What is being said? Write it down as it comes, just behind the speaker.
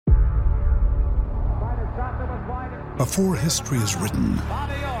Before history is written,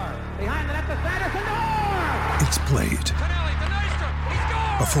 it's played.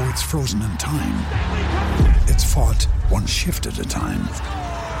 Before it's frozen in time, it's fought one shift at a time.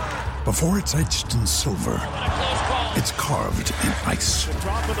 Before it's etched in silver, it's carved in ice.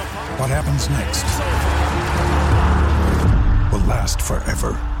 What happens next will last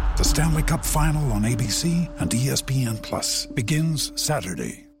forever. The Stanley Cup Final on ABC and ESPN Plus begins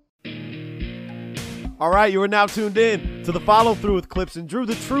Saturday. All right, you are now tuned in to the follow-through with Clips and Drew,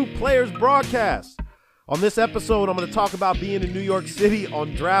 the True Players broadcast. On this episode, I'm going to talk about being in New York City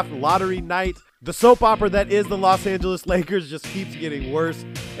on draft lottery night. The soap opera that is the Los Angeles Lakers just keeps getting worse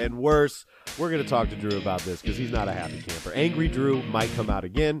and worse. We're going to talk to Drew about this because he's not a happy camper. Angry Drew might come out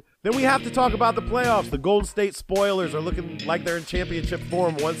again. Then we have to talk about the playoffs. The Golden State Spoilers are looking like they're in championship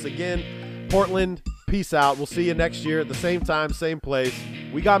form once again. Portland, peace out. We'll see you next year at the same time, same place.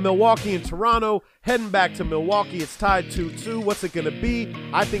 We got Milwaukee and Toronto heading back to Milwaukee. It's tied 2-2. What's it going to be?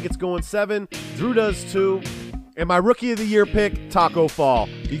 I think it's going 7. Drew does too. And my Rookie of the Year pick, Taco Fall.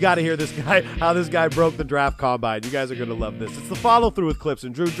 You got to hear this guy, how this guy broke the draft combine. You guys are going to love this. It's the follow-through with Clips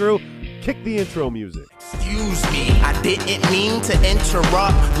and Drew. Drew, kick the intro music. Excuse me, I didn't mean to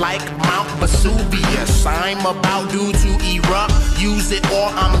interrupt like Mount Vesuvius. I'm about due to erupt. Use it or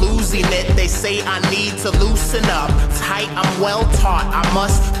I'm losing it. They say I need to loosen up. Tight, I'm well taught. I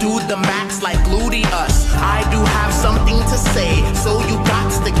must do the max like gluteus. I do have something to say, so you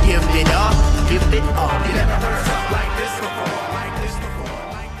got to give it up. Give it up. You never heard something like this before. Like this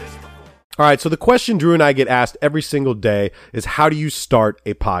before. Like this before. All right, so the question Drew and I get asked every single day is, how do you start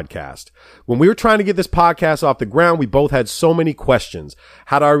a podcast? When we were trying to get this podcast off the ground, we both had so many questions.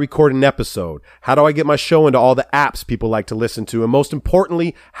 How do I record an episode? How do I get my show into all the apps people like to listen to? And most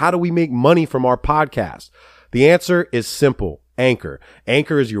importantly, how do we make money from our podcast? The answer is simple. Anchor.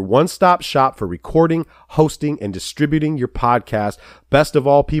 Anchor is your one-stop shop for recording, hosting, and distributing your podcast. Best of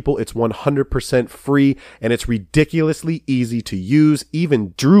all, people, it's 100% free, and it's ridiculously easy to use.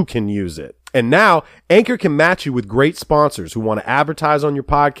 Even Drew can use it. And now, Anchor can match you with great sponsors who want to advertise on your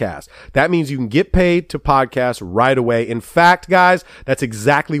podcast. That means you can get paid to podcast right away. In fact, guys, that's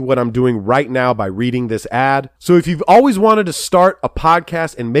exactly what I'm doing right now by reading this ad. So if you've always wanted to start a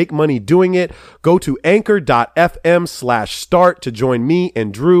podcast and make money doing it, go to anchor.fm/start to join me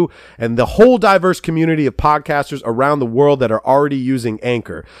and Drew and the whole diverse community of podcasters around the world that are already using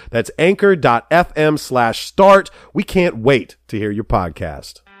Anchor. That's anchor.fm/start. We can't wait to hear your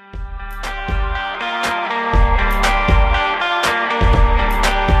podcast.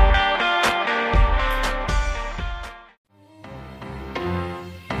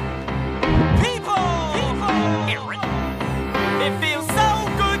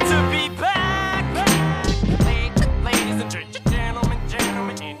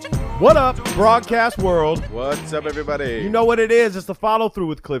 What up, broadcast world? What's up, everybody? You know what it is. It's the follow-through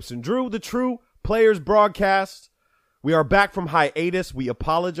with Clips and Drew, the True Players broadcast. We are back from hiatus. We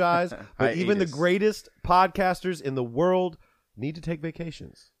apologize. But even the greatest podcasters in the world need to take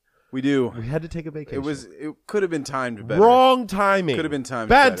vacations. We do. We had to take a vacation. It could have been timed better. Wrong timing. Could have been timed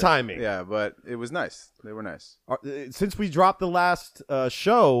Bad better. timing. Yeah, but it was nice. They were nice. Since we dropped the last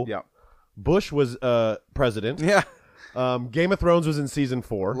show, Yeah. Bush was president. Yeah. Game of Thrones was in season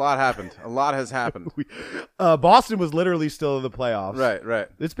 4. A lot happened. A lot has happened. Boston was literally still in the playoffs. Right.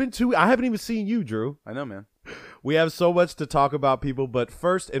 It's been 2 I haven't even seen you, Drew. I know, man. We have so much to talk about, people, but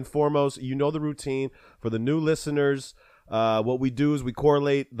first and foremost, you know the routine. For the new listeners, what we do is we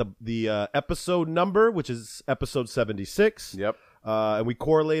correlate the episode number, which is episode 76. Yep. And we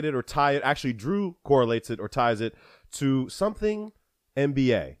correlate it or tie it. Actually, Drew correlates it or ties it to something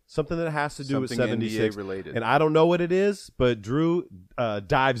NBA, something that has to do with 76 NBA related. And I don't know what it is, but Drew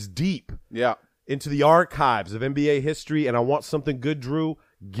dives deep into the archives of NBA history, and I want something good. Drew,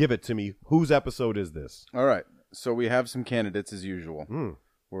 give it to me. Whose episode is this? All right. So we have some candidates as usual.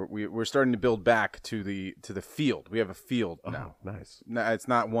 We're starting to build back to the field. We have a field now. Nice. It's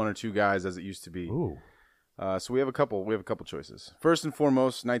not one or two guys as it used to be. Ooh. So we have a couple choices. First and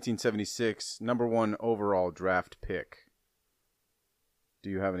foremost, 1976, number 1 overall draft pick. Do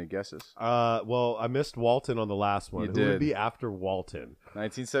you have any guesses? Well, I missed Walton on the last one. You Who did. would be after Walton?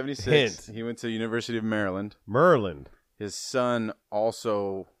 1976. Hint. He went to University of Maryland. Merlin. His son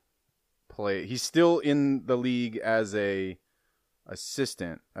also played. He's still in the league as a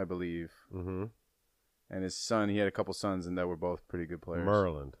assistant, I believe. Mm-hmm. And his son, he had a couple sons, and that were both pretty good players.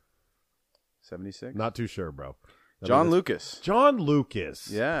 Merlin. 76? Not too sure, bro. John Lucas. John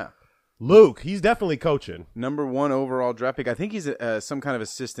Lucas. Yeah. Luke, he's definitely coaching. Number 1 overall draft pick. I think he's some kind of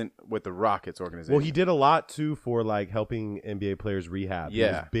assistant with the Rockets organization. Well, he did a lot, too, for, like, helping NBA players rehab. Yeah.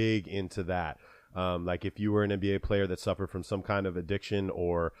 He was big into that. Like if you were an NBA player that suffered from some kind of addiction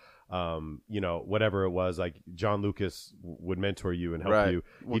or whatever it was, like John Lucas would mentor you and help you.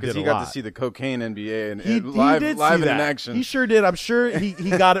 Well, because he got to see the cocaine NBA and he live did in see that. action. He sure did. I'm sure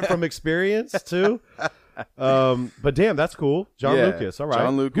he got it from experience too. But damn, that's cool. John Lucas. All right.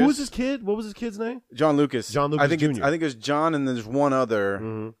 John Lucas. Who was his kid? What was his kid's name? John Lucas. John Lucas I think Jr. I think it was John, and there's one other,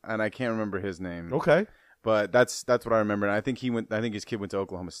 and I can't remember his name. Okay. But that's what I remember. And I think his kid went to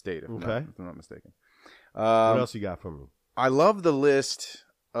Oklahoma State. If I'm not mistaken. What else you got from me? I love the list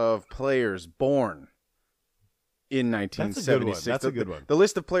of players born in 1976. That's a good one. The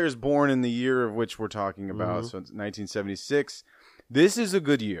list of players born in the year of which we're talking about. So it's 1976. This is a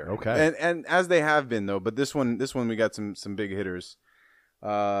good year. Okay. And as they have been though, but this one we got some big hitters.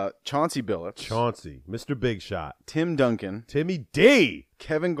 Chauncey Billups. Chauncey, Mr. Big Shot. Tim Duncan. Timmy D.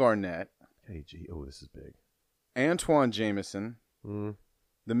 Kevin Garnett. KG. Oh, this is big. Antoine Jameson.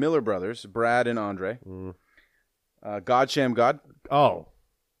 The Miller brothers, Brad and Andre. God Shammgod. Oh.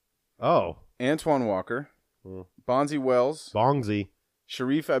 Antoine Walker. Bonzi Wells. Bongsy.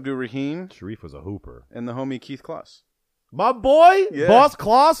 Sharif Abdul-Rahim. Sharif was a hooper. And the homie Keith Kloss. My boy, Yeah. Boss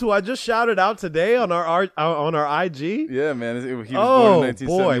Kloss, who I just shouted out today on our IG. Yeah, man. He was born in 1976.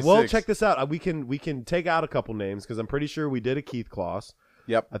 Boy. Well, check this out. We can take out a couple names because I'm pretty sure we did a Keith Kloss.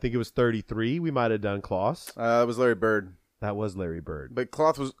 Yep. I think it was 33. We might have done Kloss. It was Larry Bird. That was Larry Bird. But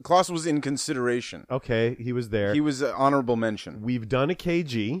Kloss was in consideration. Okay, he was there. He was an honorable mention. We've done a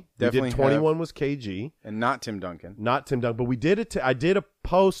KG. Definitely we did 21 was KG. And not Tim Duncan. Not Tim Duncan. But we did it. I did a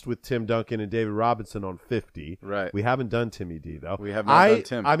post with Tim Duncan and David Robinson on 50. Right. We haven't done Timmy D, though. We have not done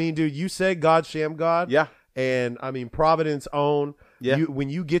Tim. I mean, dude, you said God Shammgod. Yeah. And, I mean, Providence own. Yeah. When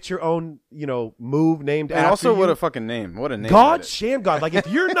you get your own, move named And after also, you, what a fucking name. What a name. God that is. Shammgod. Like, if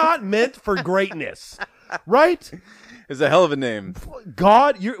you're not meant for greatness, right? It's a hell of a name.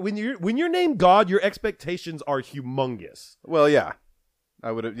 God, when you're named God, your expectations are humongous. Well, yeah.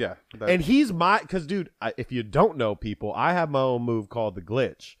 I would have, yeah. And he's because, dude, if you don't know people, I have my own move called the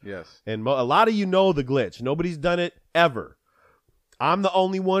Glitch. Yes. And a lot of you know the Glitch. Nobody's done it ever. I'm the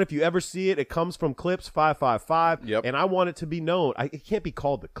only one. If you ever see it, it comes from Clips 555. Yep. And I want it to be known. It can't be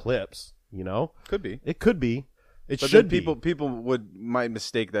called the Clips, Could be. It could be. It But should then be. people might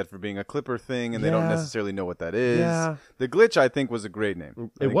mistake that for being a Clipper thing, and they Yeah. don't necessarily know what that is. Yeah. The Glitch, I think, was a great name. I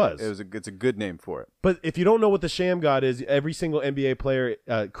It think was. It's a good name for it. But if you don't know what the Shammgod is, every single NBA player,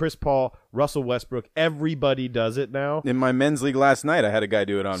 Chris Paul, Russell Westbrook, everybody does it now. In my men's league last night, I had a guy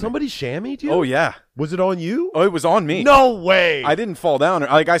do it on Somebody shammied you? me. Oh yeah. Was it on you? Oh, it was on me. No way. I didn't fall down.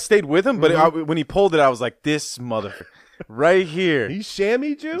 Like I stayed with him, but when he pulled it, I was like, "This motherfucker, right here." He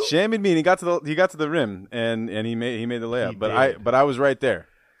shammied you? Shammied me, and he got to the rim, and he made the layup. He But did. I was right there.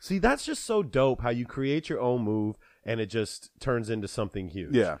 See, that's just so dope how you create your own move and it just turns into something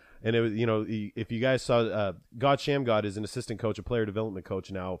huge. Yeah. And it was, if you guys saw, God Shammgod is an assistant coach, a player development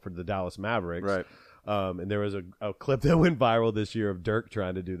coach now for the Dallas Mavericks. Right. And there was a clip that went viral this year of Dirk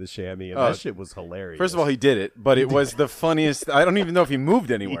trying to do the chamois, and that shit was hilarious. First of all, he did it, but it was the funniest. I don't even know if he moved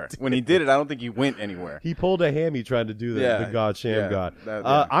anywhere. When he did it, I don't think he went anywhere. he pulled a hammy trying to do the God Shammgod.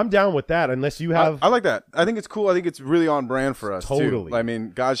 Yeah. I'm down with that, unless you have. I like that. I think it's cool. I think it's really on brand for us. Totally. Too. I mean,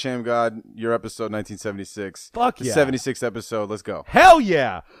 God Shammgod, your episode 1976. Fuck the yeah. 76th episode. Let's go. Hell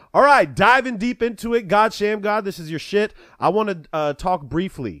yeah. All right, diving deep into it. God Shammgod, this is your shit. I want to talk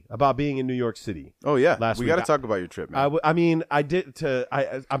briefly about being in New York City. Oh yeah, Last we week. got to talk about your trip, man. I mean, I did to.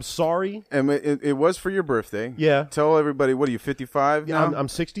 I'm sorry. And it was for your birthday. Yeah. Tell everybody, what are you, 55 now? I'm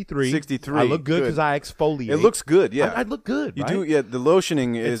 63. 63. I look good Good. because I exfoliate. It looks good, yeah. I look good. You right? do, yeah. The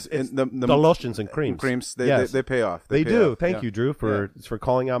lotioning is It's the lotions and creams. Yes. They pay off. They pay do. off. Thank Yeah. you, Drew, for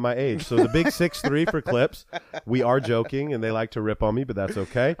calling out my age. So the big 6'3" for Clips. We are joking, and they like to rip on me, but that's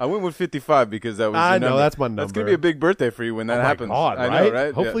okay. I went with 55 because that was. I your know, number. that's my That's number. gonna be a big birthday for you when that Oh my happens. God, I right? know,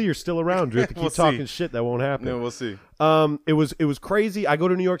 right? Hopefully you're still around, Drew, to keep We'll see. talking shit. That won't happen. No, we'll see. It was crazy. I go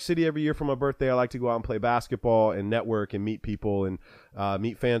to New York City every year for my birthday. I like to go out and play basketball and network and meet people and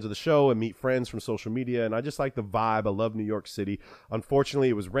meet fans of the show and meet friends from social media. And I just like the vibe. I love New York City. Unfortunately,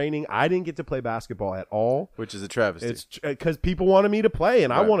 it was raining. I didn't get to play basketball at all. Which is a travesty. It's because people wanted me to play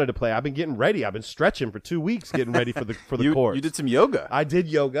and I Right. wanted to play. I've been getting ready. I've been stretching for 2 weeks, getting ready for the course. You did some yoga. I did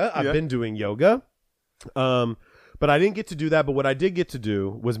yoga. I've been doing yoga. But I didn't get to do that. But what I did get to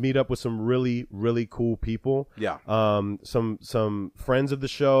do was meet up with some really, really cool people. Yeah. Some friends of the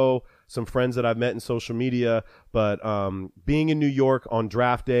show, some friends that I've met in social media. But being in New York on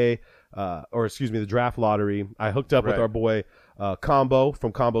draft day, the draft lottery, I hooked up with Right. our boy Combo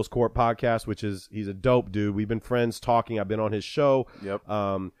from Combo's Court podcast, he's a dope dude. We've been friends talking. I've been on his show. Yep.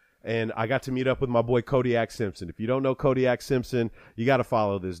 and I got to meet up with my boy Kodiak Simpson. If you don't know Kodiak Simpson, you got to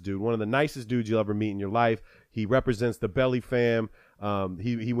follow this dude. One of the nicest dudes you'll ever meet in your life. He represents the Belly fam.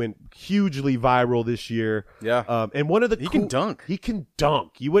 He went hugely viral this year. Yeah. And one of the He can dunk. He can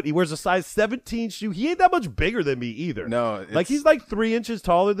dunk. He wears a size 17 shoe. He ain't that much bigger than me either. No, like he's like 3 inches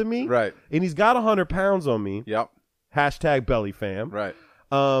taller than me. Right. And he's got 100 pounds on me. Yep. Hashtag Belly fam. Right.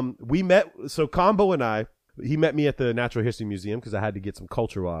 We met. So Combo and I. He met me at the Natural History Museum because I had to get some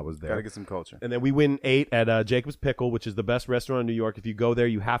culture while I was there. Got to get some culture. And then we went and ate at Jacob's Pickle, which is the best restaurant in New York. If you go there,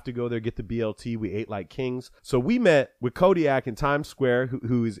 you have to go there, get the BLT. We ate like kings. So we met with Kodiak in Times Square,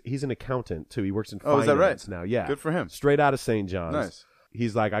 he's an accountant too. He works in finance is that right? now. Yeah. Good for him. Straight out of St. John's. Nice.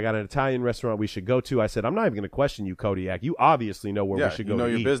 He's like, I got an Italian restaurant we should go to. I said, I'm not even going to question you, Kodiak. You obviously know where we should go you know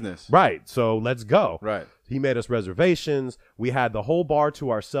to your eat. business. Right. So let's go. Right. He made us reservations. We had the whole bar to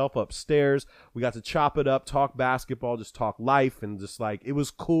ourselves upstairs. We got to chop it up, talk basketball, just talk life, and just like it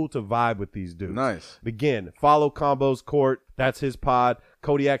was cool to vibe with these dudes. Nice. Again, follow Combos Court. That's his pod.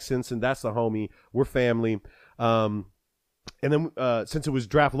 Kodiak Simpson, that's the homie. We're family. And then since it was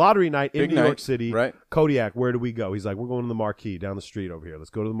draft lottery night in New York City, right. Kodiak, where do we go? He's like, we're going to the Marquee down the street over here. Let's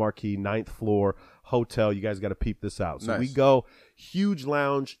go to the Marquee, 9th floor hotel. You guys got to peep this out. So we go, huge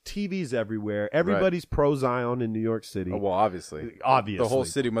lounge, TVs everywhere. Everybody's pro Zion in New York City. Oh, well, obviously. Obviously. The whole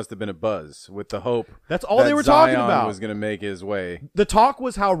city must have been abuzz with the hope. That's all they were talking Zion about. Was going to make his way. The talk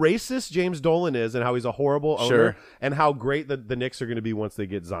was how racist James Dolan is and how he's a horrible owner Sure. and how great the Knicks are going to be once they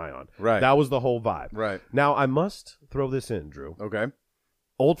get Zion. Right. That was the whole vibe. Right. Now, I must throw this in, Drew. Okay.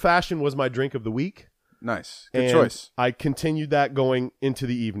 Old Fashioned was my drink of the week. Nice. Good and choice. I continued that going into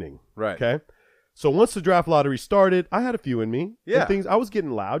the evening. Right. Okay. So once the draft lottery started, I had a few in me. Yeah. And things, I was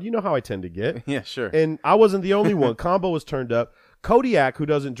getting loud. You know how I tend to get. Yeah, sure. And I wasn't the only one. Combo was turned up. Kodiak, who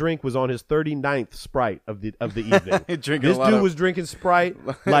doesn't drink, was on his 39th Sprite of the evening. Drinking this dude was drinking Sprite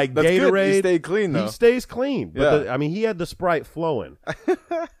like That's Gatorade. good. He stayed clean, though. He stays clean. But Yeah. he had the Sprite flowing.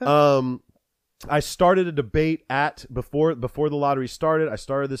 I started a debate before the lottery started. I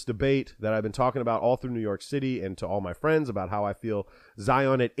started this debate that I've been talking about all through New York City and to all my friends about how I feel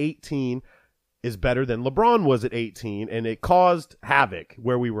Zion at 18 is better than LeBron was at 18, and it caused havoc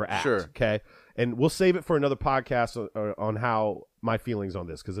where we were at. Sure. Okay. And we'll save it for another podcast on how my feelings on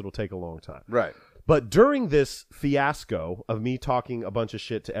this because it'll take a long time. Right. But during this fiasco of me talking a bunch of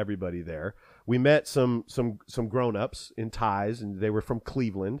shit to everybody there, we met some grown-ups in ties, and they were from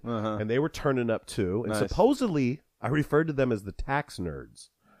Cleveland, and they were turning up too. And Nice. supposedly, I referred to them as the tax nerds,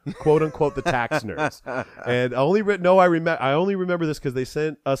 quote unquote, the tax nerds. And I only remember this because they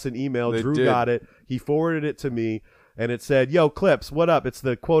sent us an email. They Drew did. got it. He forwarded it to me. And it said, "Yo, Clips, what up? It's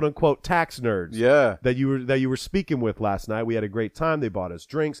the quote unquote tax nerds Yeah. that you were speaking with last night. We had a great time. They bought us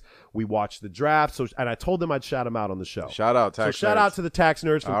drinks. We watched the draft. And I told them I'd shout them out on the show. Shout out, tax So shout nerds. out to the tax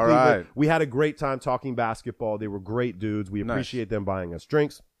nerds from All Cleveland. right. We had a great time talking basketball. They were great dudes. We Nice. appreciate them buying us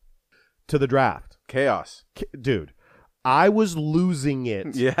drinks. To the draft, Chaos. dude. I was losing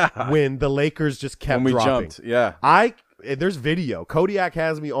it. Yeah. When the Lakers just kept When we dropping. jumped. Yeah. There's video. Kodiak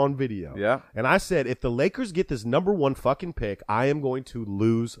has me on video. Yeah. And I said, if the Lakers get this number one fucking pick, I am going to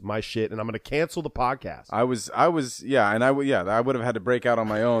lose my shit and I'm going to cancel the podcast. I would have had to break out on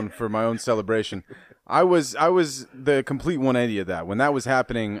my own for my own celebration. I was the complete 180 of that. When that was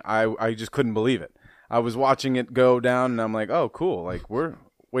happening, I just couldn't believe it. I was watching it go down and I'm like, oh, cool. Like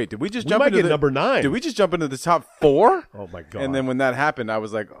did we just jump might into get number 9. Did we just jump into the top 4? Oh my God. And then when that happened, I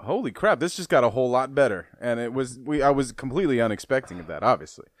was like, holy crap, this just got a whole lot better. And I was completely unexpecting of that,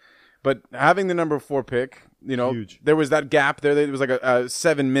 obviously. But having the number 4 pick, Huge. there was that gap there. There was like a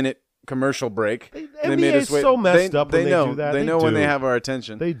 7-minute commercial break. And NBA is so messed up when they do that. They They know when do. they have our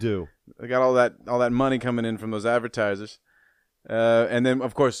attention. They do. They got all that money coming in from those advertisers. And then,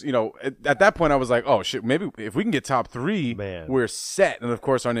 of course, at that point, I was like, oh, shit, maybe if we can get top 3, Man. we're set. And, of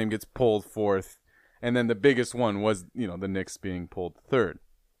course, our name gets pulled 4th. And then the biggest one was, the Knicks being pulled 3rd.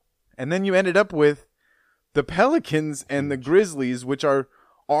 And then you ended up with the Pelicans and the Grizzlies, which are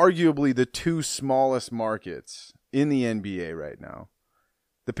arguably the 2 smallest markets in the NBA right now.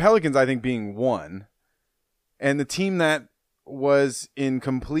 The Pelicans, I think, being 1. And the team that was in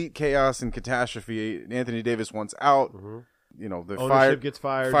complete chaos and catastrophe, Anthony Davis wants out. Mm-hmm. The Ownership gets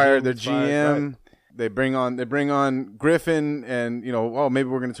fired. their gets fired, GM. right. They bring on Griffin, and maybe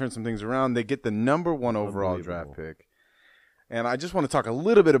we're going to turn some things around. They get the number 1 overall draft pick, and I just want to talk a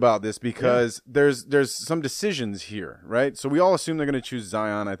little bit about this because there's some decisions here, right? So we all assume they're going to choose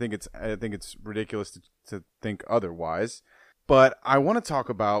Zion. I think it's ridiculous to think otherwise, but I want to talk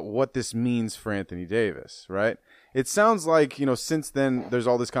about what this means for Anthony Davis, right? It sounds like since then there's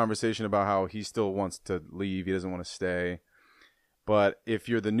all this conversation about how he still wants to leave, he doesn't want to stay. But if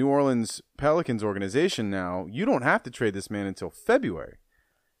you're the New Orleans Pelicans organization now, you don't have to trade this man until February.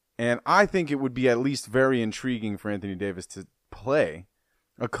 And I think it would be at least very intriguing for Anthony Davis to play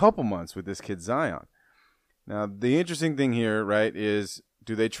a couple months with this kid Zion. Now, the interesting thing here, right, is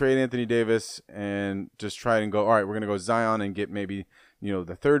do they trade Anthony Davis and just try and go, all right, we're going to go Zion and get maybe,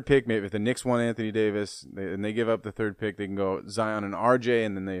 the third pick. Maybe if the Knicks want Anthony Davis and they give up the third pick, they can go Zion and RJ,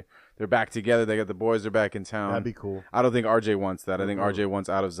 and then they're back together. They got the boys, they're back in town. That'd be cool. I don't think RJ wants that. I think RJ wants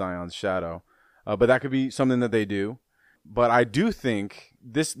out of Zion's shadow. But that could be something that they do. But I do think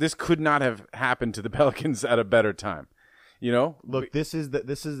this could not have happened to the Pelicans at a better time. Look, this is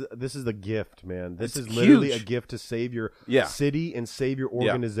the gift, man. This It's is literally huge. a gift to save your Yeah. city and save your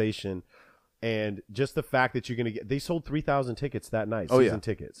organization. And just the fact that you're going to they sold 3,000 tickets that night, season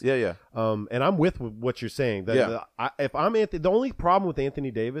tickets. Yeah. And I'm with what you're saying. If I'm Anthony, the only problem with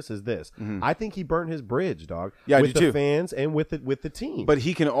Anthony Davis is this. I think he burnt his bridge, dog. Yeah, I with do the too. fans and with the team. But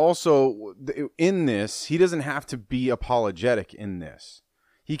he can also, in this, he doesn't have to be apologetic in this.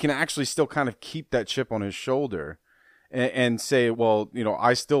 He can actually still kind of keep that chip on his shoulder and say, well,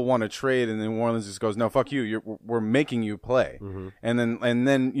 I still want to trade. And then New Orleans just goes, no, fuck you. We're making you play. And then,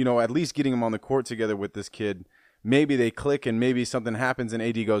 at least getting him on the court together with this kid, maybe they click and maybe something happens and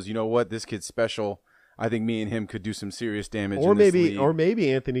AD goes, you know what, this kid's special. I think me and him could do some serious damage. Or in this maybe, league. or maybe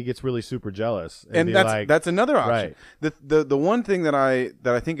Anthony gets really super jealous, And be that's like, that's another option. Right. The one thing that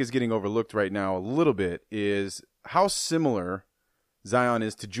I think is getting overlooked right now a little bit is how similar Zion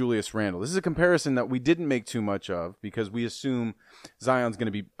is to Julius Randle. This is a comparison that we didn't make too much of because we assume Zion's going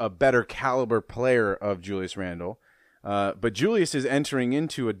to be a better caliber player of Julius Randle. But Julius is entering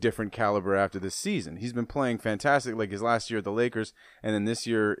into a different caliber after this season. He's been playing fantastic, like his last year at the Lakers, and then this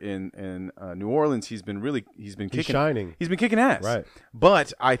year in New Orleans, he's been shining. He's been kicking ass. Right.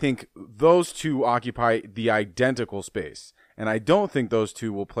 But I think those two occupy the identical space, and I don't think those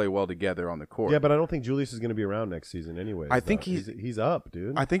two will play well together on the court. Yeah, but I don't think Julius is going to be around next season anyway. I think he's up,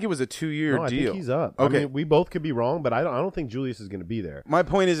 dude. I think it was a 2-year No, I deal. think he's up. Okay. I mean, we both could be wrong, but I don't think Julius is going to be there. My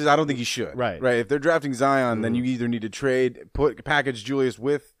point is I don't think he should. Right. If they're drafting Zion, then you either need to trade, package Julius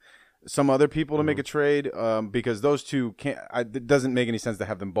with some other people to make a trade, because those two can't. It doesn't make any sense to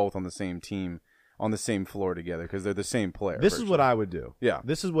have them both on the same team, on the same floor together, because they're the same player. This is what I would do. Yeah.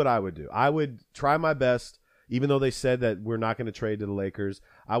 This is what I would do. I would try my best, even though they said that we're not going to trade to the Lakers.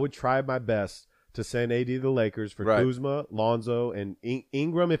 I would try my best to send AD to the Lakers for Right. Kuzma, Lonzo, and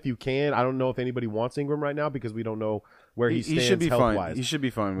Ingram if you can. I don't know if anybody wants Ingram right now because we don't know where he stands should be health-wise. fine. He should be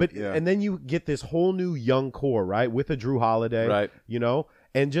fine. But yeah. and then you get this whole new young core, right, with a Drew Holiday, Right.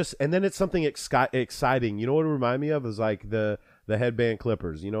 and then it's something exciting. You know what it reminded me of is like the Headband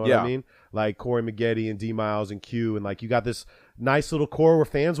Clippers. You know what Yeah. I mean? Like Corey Maggette and D Miles and Q, and like you got this nice little core where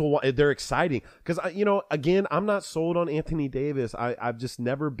fans will want. They're exciting because again, I'm not sold on Anthony Davis. I've just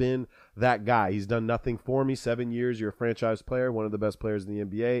never been that guy. He's done nothing for me. 7 years, you're a franchise player, one of the best players in the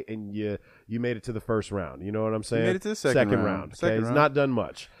NBA, and you made it to the first round. You know what I'm saying? made it to the second round. Okay? Second He's round. not done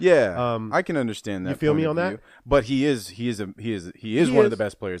much. Yeah, I can understand that. you feel point me of on that? view. But he is one of the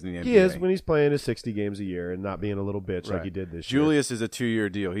best players in the NBA. He is when he's playing his 60 games a year and not being a little bitch like Right. he did this year. Julius is a 2-year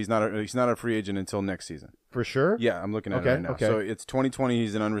deal. He's not a free agent until next season. For sure? Yeah, I'm looking at Okay, it right now. okay. So it's 2020.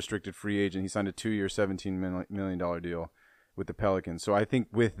 He's an unrestricted free agent. He signed a 2-year, $17 million deal with the Pelicans. So I think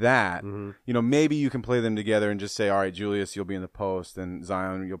with that, maybe you can play them together and just say, all right, Julius, you'll be in the post, and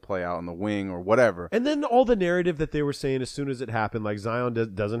Zion, you'll play out on the wing or whatever. And then all the narrative that they were saying as soon as it happened, like Zion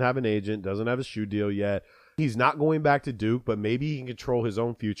doesn't have an agent, doesn't have a shoe deal yet. He's not going back to Duke, but maybe he can control his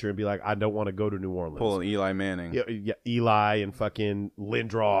own future and be like, I don't want to go to New Orleans. Pull an Eli Manning. Yeah, Eli and fucking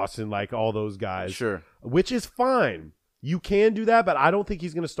Lindros and like all those guys. Sure. Which is fine. You can do that, but I don't think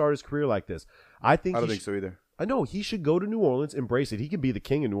he's going to start his career like this. I don't think so either. I know he should go to New Orleans, embrace it. He could be the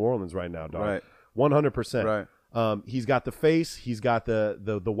king of New Orleans right now, dog. Right. 100%. Right. He's got the face. He's got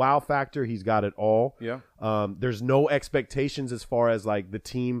the wow factor. He's got it all. Yeah. There's no expectations as far as like the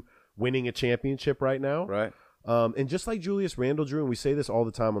team winning a championship right now. Right. And just like Julius Randle, Drew, and we say this all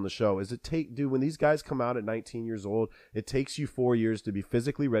the time on the show, when these guys come out at 19 years old, it takes you 4 years to be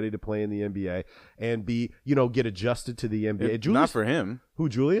physically ready to play in the NBA and get adjusted to the NBA. Julius, Not for him. who,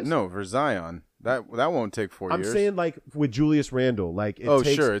 Julius? No, for Zion. That won't take 4 years. I'm saying like with Julius Randle, like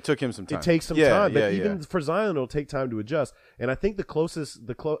sure, it took him some time. It takes some time, but even for Zion, it'll take time to adjust. And I think I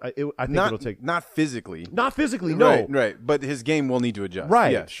think it'll take not physically, no, right. But his game will need to adjust,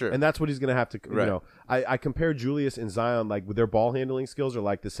 right? Yeah, sure. And that's what he's going to have to. Right. I compare Julius and Zion, like with their ball handling skills are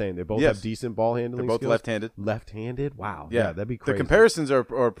like the same. They both have decent ball handling. They're both skills. left-handed. Left-handed. Wow. Yeah, that'd be crazy. The comparisons are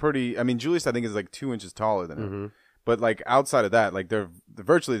pretty. I mean, Julius, I think, is like 2 inches taller than him. But like outside of that, like they're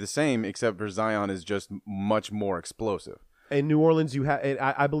virtually the same, except for Zion is just much more explosive. in New Orleans, you have.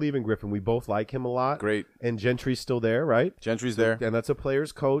 I believe in Griffin. We both like him a lot. Great. And Gentry's still there, right? Gentry's there. And that's a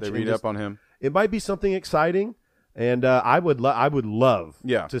player's coach. They read up on him. It might be something exciting, and I would love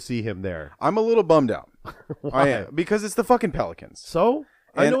to see him there. I'm a little bummed out. Why? I am, because it's the fucking Pelicans. So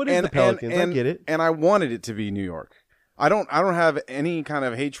I know it is the Pelicans. I get it. And I wanted it to be New York. I don't have any kind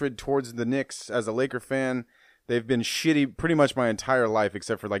of hatred towards the Knicks as a Laker fan. They've been shitty pretty much my entire life,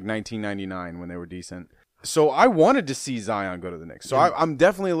 except for like 1999 when they were decent. So I wanted to see Zion go to the Knicks. So I'm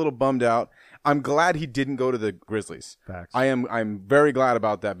definitely a little bummed out. I'm glad he didn't go to the Grizzlies. Facts. I'm very glad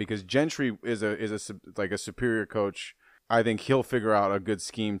about that because Gentry is a superior coach. I think he'll figure out a good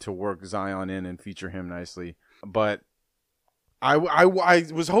scheme to work Zion in and feature him nicely. But I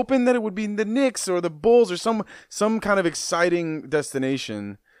was hoping that it would be the Knicks or the Bulls or some kind of exciting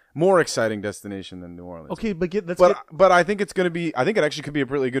destination. More exciting destination than New Orleans. Okay, but I think it's going to be. I think it actually could be a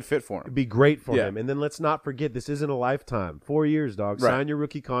really good fit for him. It'd be great for him. And then let's not forget, this isn't a lifetime. 4 years, dog. Right. Sign your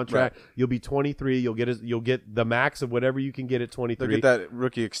rookie contract. Right. You'll be 23. You'll get the max of whatever you can get at 23. They'll get that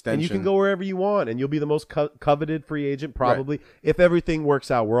rookie extension, and you can go wherever you want, and you'll be the most coveted free agent probably if everything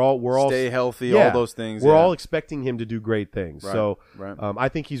works out. We're all stay healthy. All those things. We're all expecting him to do great things. Right. So right. I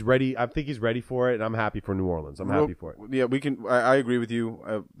think he's ready. I think he's ready for it, and I'm happy for New Orleans. I'm happy for it. Yeah, we can. I agree with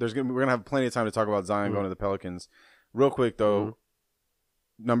you. We're gonna have plenty of time to talk about Zion going to the Pelicans. Real quick though,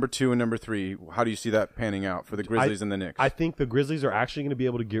 number 2 and number 3, how do you see that panning out for the Grizzlies and the Knicks? I think the Grizzlies are actually going to be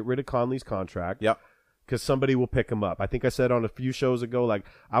able to get rid of Conley's contract. Yep. Because somebody will pick him up. I think I said on a few shows ago, like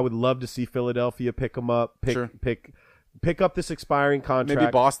I would love to see Philadelphia pick him up, pick up this expiring contract.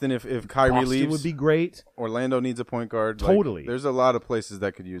 Maybe Boston if Kyrie leaves would be great. Orlando needs a point guard. Totally. There's a lot of places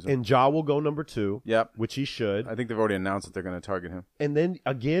that could use him. And Ja will go number 2. Yep. Which he should. I think they've already announced that they're going to target him. And then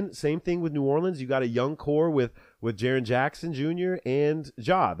again, same thing with New Orleans. You got a young core with Jaren Jackson Jr. and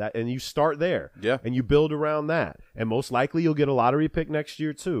Ja. And you start there. Yeah. And you build around that. And most likely you'll get a lottery pick next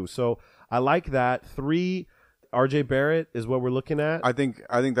year too. So I like that. 3. RJ Barrett is what we're looking at. I think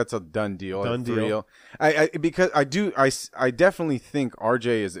that's a done deal. Because I definitely think RJ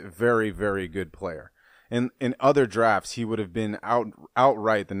is a very, very good player. And in other drafts, he would have been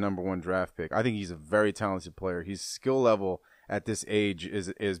outright the number 1 draft pick. I think he's a very talented player. His skill level at this age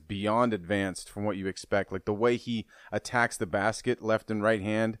is beyond advanced from what you expect. Like the way he attacks the basket left and right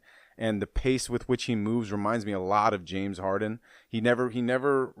hand, and the pace with which he moves reminds me a lot of James Harden. He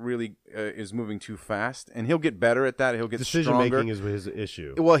never really is moving too fast, and he'll get better at that. He'll get decision stronger. making is his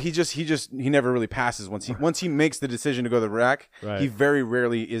issue. Well, he never really passes once he makes the decision to go to the rack. Right. He very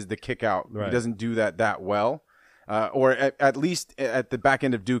rarely is the kick out. Right. He doesn't do that well. Or at least at the back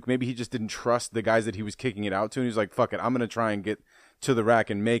end of Duke, maybe he just didn't trust the guys that he was kicking it out to, and he's like, "Fuck it, I'm gonna try and get to the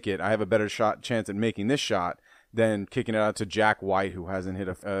rack and make it. I have a better chance at making this shot than kicking it out to Jack White, who hasn't hit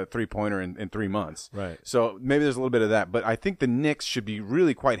a 3-pointer in 3 months." Right. So maybe there's a little bit of that, but I think the Knicks should be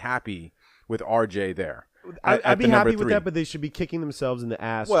really quite happy with RJ there. I'd be happy with that, but they should be kicking themselves in the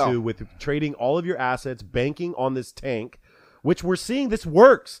ass too with trading all of your assets, banking on this tank, which we're seeing this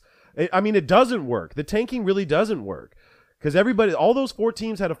works. I mean, it doesn't work. The tanking really doesn't work because all those 4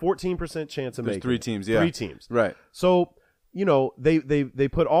 teams had a 14% chance of making it. 3 teams, yeah. 3 teams. Right. So, they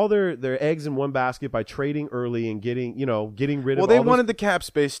put all their eggs in one basket by trading early and getting rid of. Well, they wanted the cap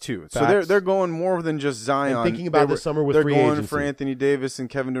space too, so they're going more than just Zion. And thinking about this summer with they're free going agency. for Anthony Davis and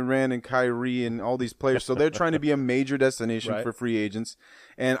Kevin Durant and Kyrie and all these players. So they're trying to be a major destination for free agents,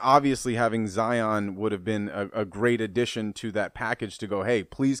 and obviously having Zion would have been a great addition to that package to go, hey,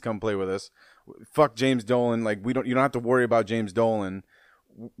 please come play with us. Fuck James Dolan, like you don't have to worry about James Dolan.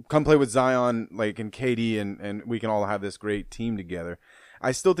 Come play with Zion, and KD, and we can all have this great team together.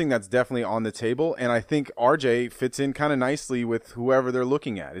 I still think that's definitely on the table, and I think RJ fits in kind of nicely with whoever they're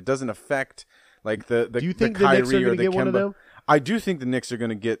looking at. It doesn't affect the Do you think the the Knicks are Kyrie going or to the get one of Kemba. them? I do think the Knicks are going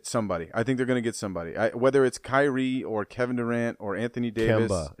to get somebody. I think they're going to get somebody, whether it's Kyrie or Kevin Durant or Anthony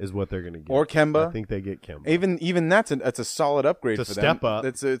Davis. Kemba is what they're going to get. Or Kemba. I think they get Kemba. Even that's a solid upgrade It's a for them. step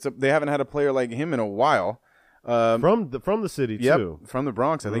up. They haven't had a player like him in a while. From the city too. From the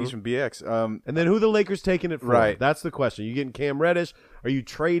Bronx. I think he's from BX. And then who the Lakers taking it from? Right. That's the question. You getting Cam Reddish? Are you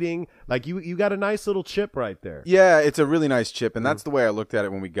trading? Like you got a nice little chip right there. Yeah, it's a really nice chip, and that's the way I looked at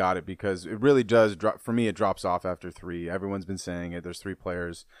it when we got it, because it really does drop. For me, it drops off after 3. Everyone's been saying it. There's 3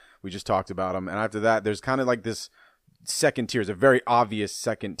 players. We just talked about them, and after that, there's kind of like this second tier. It's a very obvious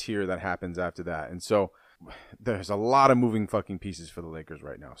second tier that happens after that, and so there's a lot of moving fucking pieces for the Lakers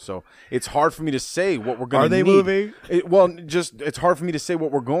right now. So it's hard for me to say what we're going to need. Are they moving? It's hard for me to say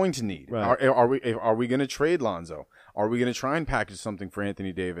what we're going to need. Right. Are we going to trade Lonzo? Are we going to try and package something for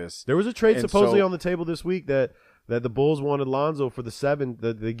Anthony Davis? There was a trade And supposedly so- on the table this week that that the Bulls wanted Lonzo for the 7.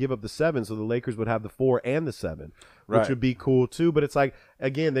 They give up the 7, so the Lakers would have the 4 and the 7, which Right. would be cool too. But it's like,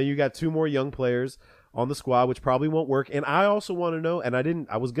 again, then you got 2 more young players on the squad, which probably won't work. And I also want to know, and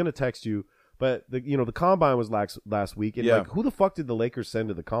I was gonna text you, but the combine was last week, and Yeah. like, who the fuck did the Lakers send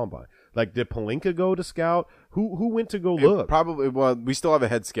to the combine? Like, did Pelinka go to scout? Who went to go look? Probably. Well, we still have a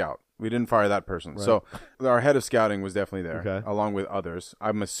head scout. We didn't fire that person, so our head of scouting was definitely there, Okay. along with others.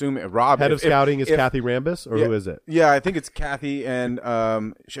 I'm assuming Rob. Head of scouting is if- Kathy Rambis, or yeah, who is it? Yeah, I think it's Kathy, and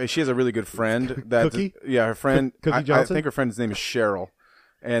she has a really good friend. That Cookie? Yeah, her friend. Cookie Johnson? I think her friend's name is Cheryl,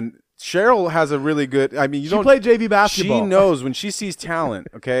 and Cheryl has a really good. I mean, you She don't played JV basketball. She knows when she sees talent.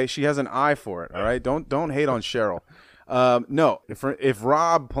 Okay, she has an eye for it. All right, don't hate on Cheryl. No, if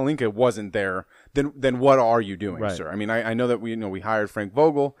Rob Pelinka wasn't there, then what are you doing, Right. sir? I mean, I know that we hired Frank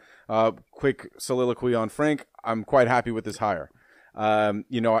Vogel. Quick soliloquy on Frank. I'm quite happy with this hire.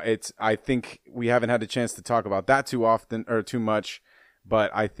 I think we haven't had a chance to talk about that too often or too much,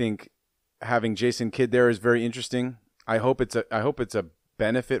 but I think having Jason Kidd there is very interesting. I hope it's a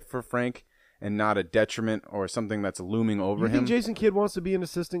benefit for Frank and not a detriment or something that's looming over You him. think Jason Kidd wants to be an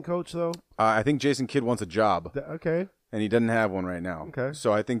assistant coach, though? I think Jason Kidd wants a job, Okay. and he doesn't have one right now. Okay.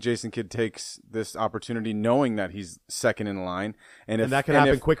 So I think Jason Kidd takes this opportunity knowing that he's second in line. And that can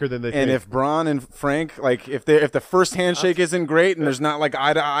happen quicker than they And think. if Bron and Frank, like, if the first handshake isn't great and there's not, like,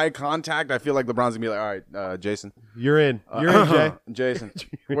 eye-to-eye contact, I feel like LeBron's going to be like, all right, Jason. You're in. You're in, Jay. Jason.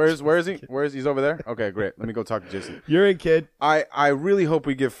 Where is he? He's over there? Okay, great. Let me go talk to Jason. You're in, kid. I really hope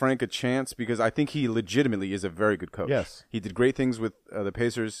we give Frank a chance because I think he legitimately is a very good coach. Yes. He did great things with the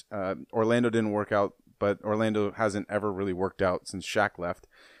Pacers. Orlando didn't work out, but Orlando hasn't ever really worked out since Shaq left.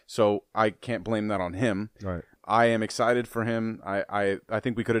 So I can't blame that on him. Right. I am excited for him. I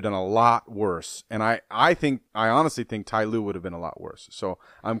think we could have done a lot worse. And I honestly think Ty Lue would have been a lot worse. So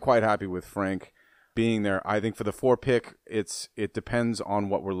I'm quite happy with Frank being there. I think for the 4 pick, it depends on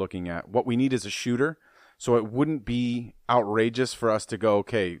what we're looking at. What we need is a shooter. So it wouldn't be outrageous for us to go,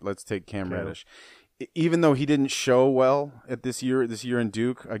 okay, let's take Cam Reddish. Even though he didn't show well at this year in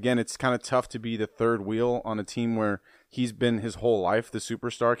Duke, again, it's kind of tough to be the third wheel on a team where he's been his whole life the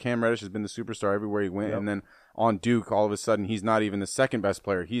superstar. Cam Reddish has been the superstar everywhere he went. Yep. And then on Duke, all of a sudden, he's not even the second best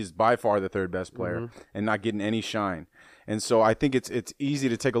player. He's by far the third best player and not getting any shine. And so I think it's easy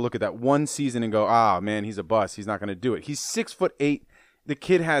to take a look at that one season and go, man, he's a bust. He's not going to do it. He's 6'8". The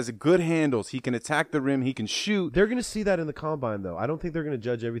kid has good handles. He can attack the rim. He can shoot. They're going to see that in the combine, though. I don't think they're going to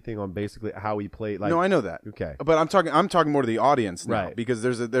judge everything on basically how he played. Like, no, I know that. Okay, but I'm talking more to the audience now, right? Because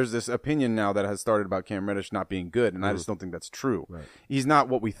there's this opinion now that has started about Cam Reddish not being good, and I just don't think that's true. Right. He's not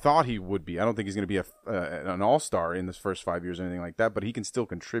what we thought he would be. I don't think he's going to be an all-star in his first 5 years or anything like that. But he can still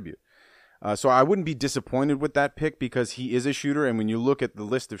contribute. So I wouldn't be disappointed with that pick because he is a shooter, and when you look at the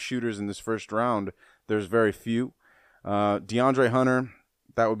list of shooters in this first round, there's very few. DeAndre Hunter.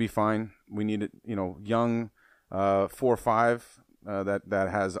 That would be fine. We need young 4-5 that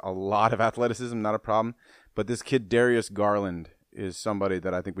has a lot of athleticism, not a problem. But this kid Darius Garland is somebody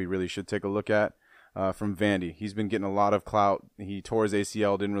that I think we really should take a look at from Vandy. He's been getting a lot of clout. He tore his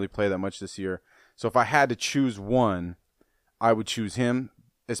ACL, didn't really play that much this year. So if I had to choose one, I would choose him,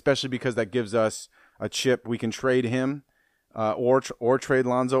 especially because that gives us a chip. We can trade him. Or trade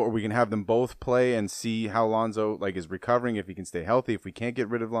Lonzo, or we can have them both play and see how Lonzo is recovering, if he can stay healthy. If we can't get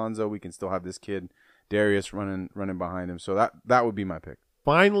rid of Lonzo, we can still have this kid Darius running behind him. So that would be my pick.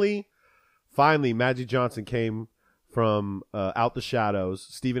 Finally, Magic Johnson came from out the shadows.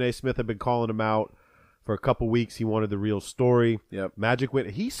 Stephen A. Smith had been calling him out for a couple weeks. He wanted the real story. Yep. Magic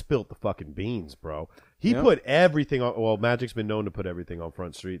went. He spilt the fucking beans, bro. He put everything on. Well, Magic's been known to put everything on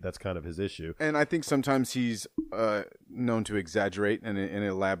Front Street. That's kind of his issue. And I think sometimes he's known to exaggerate and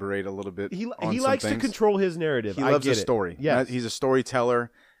elaborate a little bit. He on likes some to things. control his narrative. He loves a story. Yes. He's a storyteller.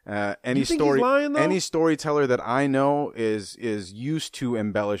 Any You think story, he's lying, though? any storyteller that I know is used to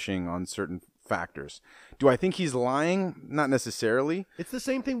embellishing on certain factors. Do I think he's lying? Not necessarily. It's the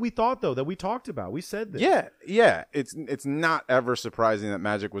same thing we thought, though, that we talked about. We said this. Yeah. It's not ever surprising that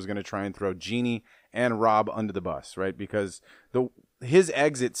Magic was going to try and throw Jeannie and Rob under the bus, right? Because his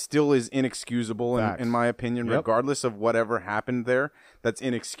exit still is inexcusable, in my opinion, regardless of whatever happened there. That's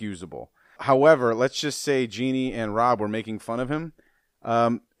inexcusable. However, let's just say Jeannie and Rob were making fun of him.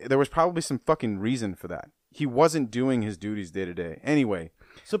 There was probably some fucking reason for that. He wasn't doing his duties day to day. Anyway.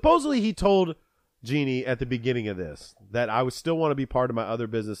 Supposedly he told Jeannie at the beginning of this that I would still want to be part of my other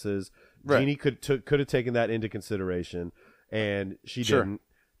businesses. Right. Jeannie could have taken that into consideration, and she Sure. didn't.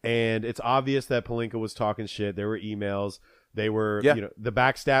 And it's obvious that Pelinka was talking shit. There were emails. They were, the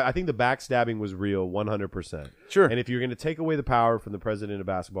backstab. I think the backstabbing was real, 100%. Sure. And if you're going to take away the power from the president of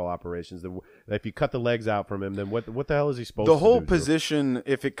basketball operations, if you cut the legs out from him, then what the hell is he supposed to do? The whole position,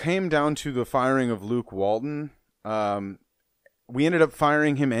 if it came down to the firing of Luke Walton, we ended up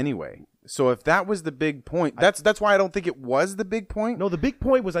firing him anyway. So if that was the big point, that's why I don't think it was the big point. No, the big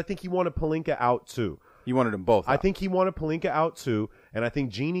point was I think he wanted Pelinka out too. You wanted them both out. I think he wanted Pelinka out too, and I think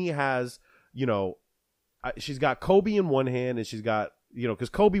Jeannie has, she's got Kobe in one hand, and she's got, because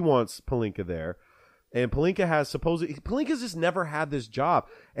Kobe wants Pelinka there, and Pelinka has Pelinka's just never had this job,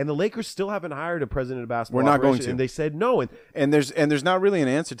 and the Lakers still haven't hired a president of basketball. We're not going to, and they said no, and there's not really an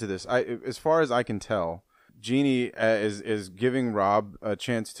answer to this. As far as I can tell, Jeannie is giving Rob a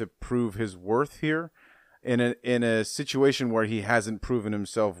chance to prove his worth here. In a situation where he hasn't proven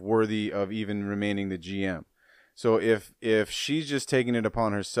himself worthy of even remaining the GM. So if she's just taking it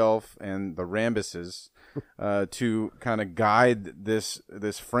upon herself and the Rambuses to kind of guide this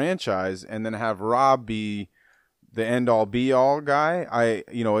franchise and then have Rob be the end all be all guy,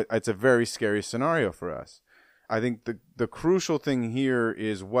 it's a very scary scenario for us. I think the crucial thing here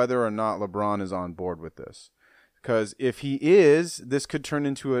is whether or not LeBron is on board with this. Because if he is, this could turn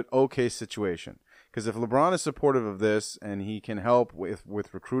into an okay situation. Because if LeBron is supportive of this and he can help with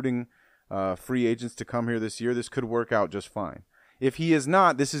recruiting free agents to come here this year, this could work out just fine. If he is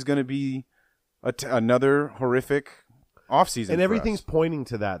not, this is going to be another horrific offseason. And everything's pointing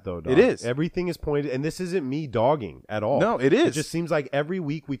to that, though, dog. It is. Everything is pointing, and this isn't me dogging at all. No, it is. It just seems like every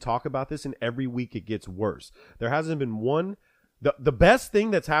week we talk about this, and every week it gets worse. There hasn't been one. The best thing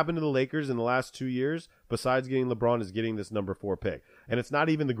that's happened to the Lakers in the last 2 years, besides getting LeBron, is getting this number 4 pick, and it's not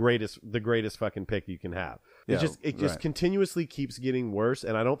even the greatest fucking pick you can have. It just continuously keeps getting worse,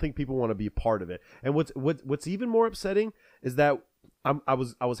 and I don't think people want to be a part of it. And what's even more upsetting is that I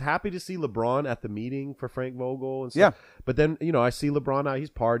was happy to see LeBron at the meeting for Frank Vogel and stuff. Yeah. But then, I see LeBron out, he's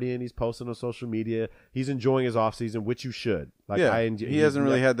partying, he's posting on social media, he's enjoying his offseason, which you should. He hasn't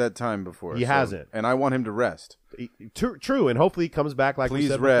really had that time before. He hasn't. And I want him to rest. True, and hopefully he comes back like we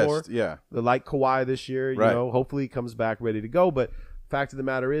said before. Yeah. Like Kawhi this year, hopefully he comes back ready to go. But fact of the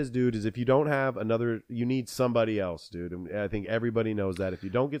matter is, dude, is if you don't have you need somebody else, dude. And I think everybody knows that. If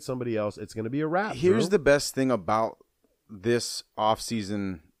you don't get somebody else, it's going to be a wrap. Here's the best thing about this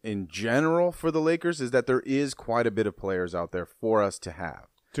offseason in general for the Lakers is that there is quite a bit of players out there for us to have.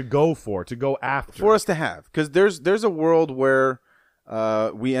 To go after. For us to have. Because there's a world where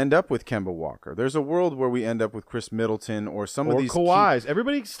we end up with Kemba Walker. There's a world where we end up with Chris Middleton or some of these. Kawhi's.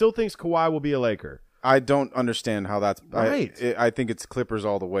 Everybody still thinks Kawhi will be a Laker. I don't understand how that's right. I think it's Clippers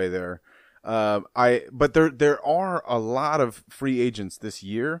all the way there. But there are a lot of free agents this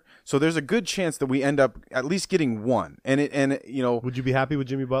year, so there's a good chance that we end up at least getting one. Would you be happy with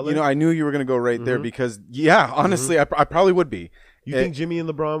Jimmy Butler? I knew you were going to go right there because honestly, I probably would be. You think Jimmy and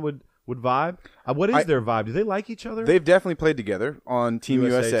LeBron would vibe? What is their vibe? Do they like each other? They've definitely played together on Team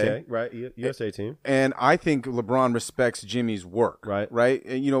USA. Right? USA team. And I think LeBron respects Jimmy's work. Right?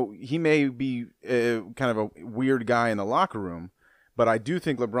 He may be kind of a weird guy in the locker room, but I do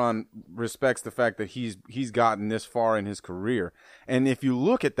think LeBron respects the fact that he's gotten this far in his career. And if you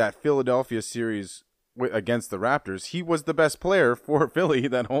look at that Philadelphia series against the Raptors, he was the best player for Philly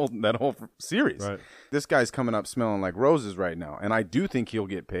that whole series. Right. This guy's coming up smelling like roses right now, and I do think he'll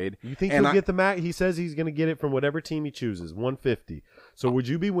get paid. You think he'll get the max? He says he's going to get it from whatever team he chooses, $150. So would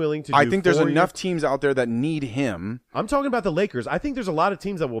you be willing to? I think there's enough teams out there that need him. I'm talking about the Lakers. I think there's a lot of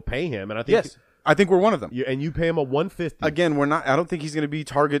teams that will pay him, and I think yes. I think we're one of them. And you pay him a $150. Again, I don't think he's going to be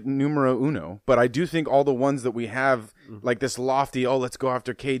target numero uno, but I do think all the ones that we have, like this lofty, let's go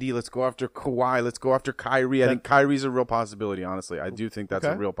after KD, let's go after Kawhi, let's go after Kyrie. I think Kyrie's a real possibility, honestly. I do think that's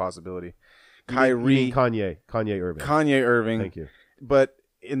a real possibility. Kyrie. You mean Kanye Irving. Kanye Irving. Thank you. But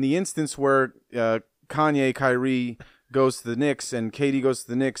in the instance where Kyrie goes to the Knicks and KD goes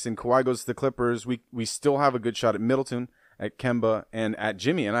to the Knicks and Kawhi goes to the Clippers, we still have a good shot at Middleton, at Kemba, and at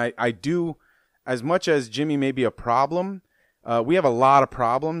Jimmy. And I do... As much as Jimmy may be a problem, we have a lot of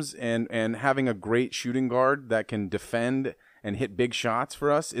problems, and having a great shooting guard that can defend and hit big shots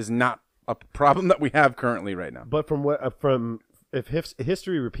for us is not a problem that we have currently right now. But if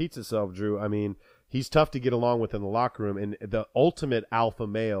history repeats itself, Drew, I mean, he's tough to get along with in the locker room, and the ultimate alpha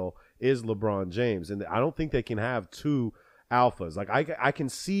male is LeBron James, and I don't think they can have two alphas. Like I can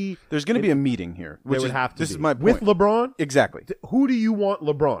see there's going to be a meeting here. There would have to. This is my point. With LeBron, exactly. Who do you want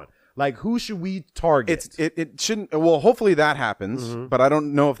LeBron? Like, who should we target? It shouldn't. Well, hopefully that happens, but I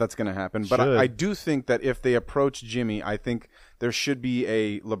don't know if that's going to happen. But I do think that if they approach Jimmy, I think there should be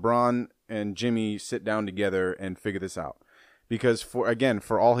a LeBron and Jimmy sit down together and figure this out. because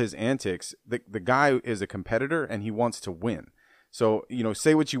for all his antics, the guy is a competitor and he wants to win. So,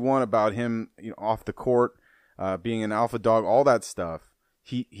 say what you want about him, off the court, being an alpha dog, all that stuff.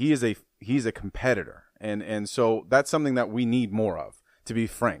 He's a competitor. And so that's something that we need more of, to be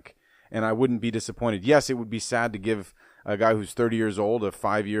frank. And I wouldn't be disappointed. Yes, it would be sad to give a guy who's 30 years old a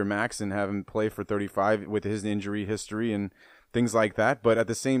 5-year max and have him play for 35 with his injury history and things like that. But at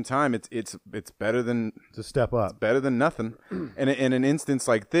the same time, it's better than to step up. It's better than nothing. And in an instance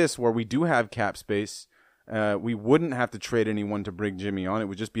like this, where we do have cap space, we wouldn't have to trade anyone to bring Jimmy on. It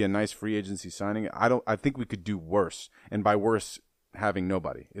would just be a nice free agency signing. I think we could do worse. And by worse, having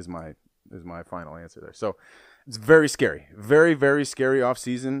nobody is my final answer there. So it's very scary. Very, very scary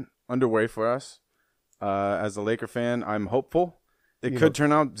offseason underway for us. As a Laker fan, I'm hopeful. It could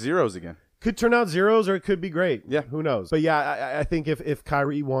turn out zeros again. Could turn out zeros, or it could be great. Yeah. Who knows? But yeah, I think if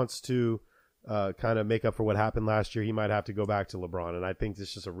Kyrie wants to kind of make up for what happened last year, he might have to go back to LeBron. And I think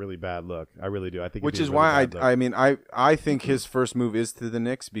it's just a really bad look. I really do. I think, which is why I think his first move is to the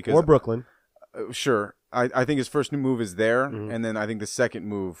Knicks, because or Brooklyn. Sure. I think his first move is there, and then I think the second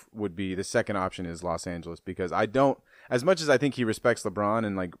move would be, the second option is Los Angeles, because I don't, as much as I think he respects LeBron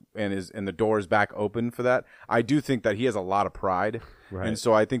and the door is back open for that, I do think that he has a lot of pride, right. And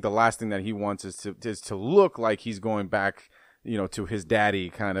so I think the last thing that he wants is to look like he's going back, to his daddy,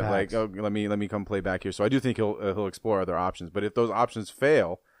 kind of like, oh, let me come play back here. So I do think he'll explore other options, but if those options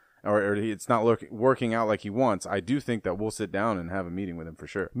fail, or it's not working out like he wants, I do think that we'll sit down and have a meeting with him for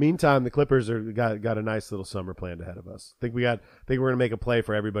sure. Meantime, the Clippers got a nice little summer planned ahead of us. I think we're going to make a play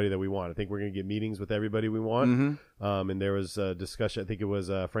for everybody that we want. I think we're going to get meetings with everybody we want. Mm-hmm. And there was a discussion. I think it was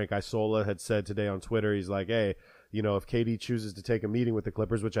Frank Isola had said today on Twitter. He's like, hey, if KD chooses to take a meeting with the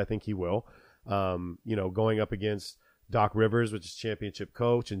Clippers, which I think he will, going up against Doc Rivers, which is championship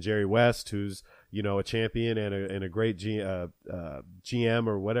coach, and Jerry West, who's a champion and a great GM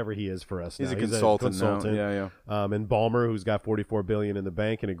or whatever he is for us. He's a consultant now. Yeah. And Ballmer, who's got $44 billion in the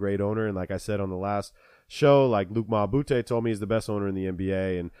bank and a great owner. And like I said on the last show, like Luke Mabute told me, he's the best owner in the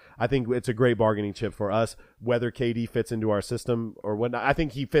NBA. And I think it's a great bargaining chip for us, whether KD fits into our system or whatnot. I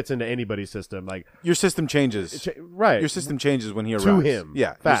think he fits into anybody's system. Like, your system changes, right? Your system changes when he arrives. To him,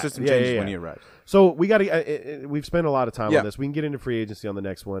 yeah. Fact. Your system changes when he arrives. So we got to. We've spent a lot of time on this. We can get into free agency on the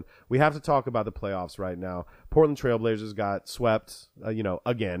next one. We have to talk about the playoffs right now. Portland Trailblazers got swept.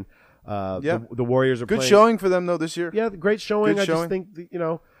 Again. The Warriors are good playing. showing for them though this year. Yeah, great showing. I just think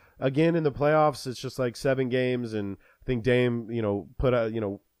again in the playoffs, it's just like 7 games, and I think Dame put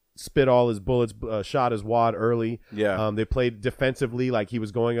a spit all his bullets, shot his wad early. Yeah. They played defensively like he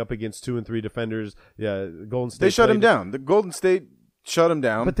was going up against 2 and 3 defenders. Yeah, Golden State. They shut him down. The Golden State shut him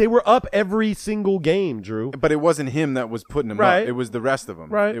down. But they were up every single game, Drew. But it wasn't him that was putting him up. It was the rest of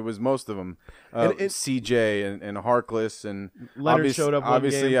them. Right. It was most of them. CJ and Harkless and Leonard showed up.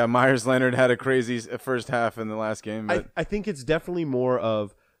 Obviously, yeah. Myers Leonard had a crazy first half in the last game. But I think it's definitely more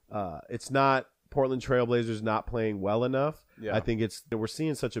of it's not Portland Trailblazers not playing well enough. Yeah. I think we're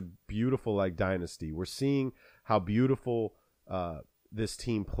seeing such a beautiful dynasty. We're seeing how beautiful this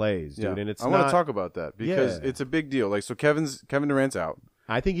team plays, dude. Yeah. And I want to talk about that because it's a big deal. Like, so Kevin Durant's out.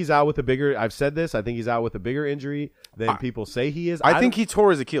 I think he's out with I've said this. I think he's out with a bigger injury than people say he is. I think he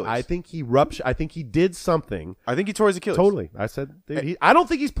tore his Achilles. I think he ruptured. I think he did something. I think he tore his Achilles. Totally. I said, dude, I don't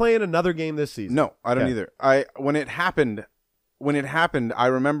think he's playing another game this season. No, I don't either. When it happened, I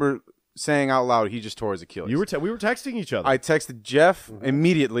remember saying out loud, he just tore his Achilles. We were texting each other. I texted Jeff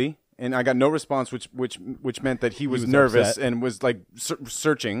immediately. And I got no response, which meant that he was nervous upset. and was like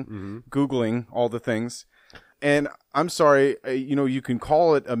searching, Googling all the things. And I'm sorry, you can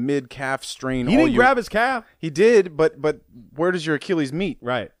call it a mid-calf strain. He didn't grab his calf. He did, but where does your Achilles meet?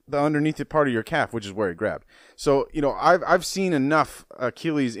 Right, the underneath part of your calf, which is where he grabbed. So I've seen enough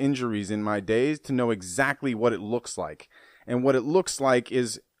Achilles injuries in my days to know exactly what it looks like. And what it looks like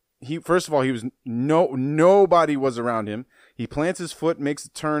is first of all, he was nobody was around him. He plants his foot, makes a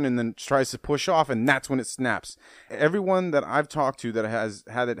turn, and then tries to push off, and that's when it snaps. Everyone that I've talked to that has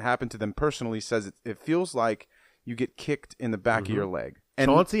had it happen to them personally says it feels like you get kicked in the back of your leg. And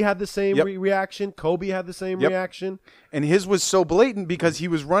Chauncey had the same reaction. Kobe had the same reaction. And his was so blatant because he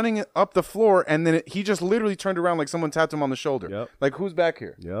was running up the floor, and then he just literally turned around like someone tapped him on the shoulder. Yep. Like, who's back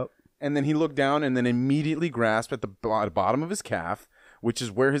here? Yep. And then he looked down and then immediately grasped at the bottom of his calf, which is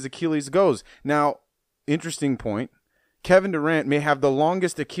where his Achilles goes. Now, interesting point. Kevin Durant may have the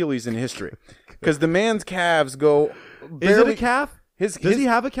longest Achilles in history because the man's calves go barely. Is it a calf? Does he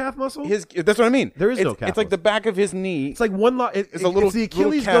have a calf muscle? That's what I mean. There is no calf. It's like the back of his knee. It's like one. It's a little. The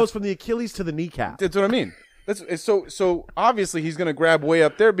Achilles calf. goes from the Achilles to the kneecap. That's what I mean. So obviously he's going to grab way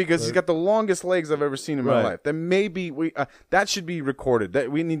up there because he's got the longest legs I've ever seen in my life. That maybe that should be recorded.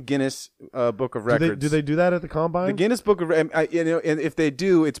 That we need Guinness Book of Records. Do they do that at the combine? The Guinness Book of and if they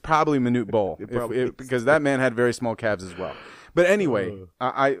do, it's probably Manute Bol because that man had very small calves as well. But anyway,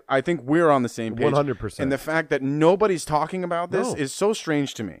 I think we're on the same page. 100%. And the fact that nobody's talking about this is so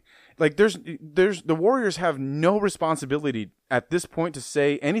strange to me. Like there's the Warriors have no responsibility at this point to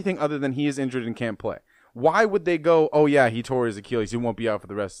say anything other than he is injured and can't play. Why would they go, oh yeah, he tore his Achilles, he won't be out for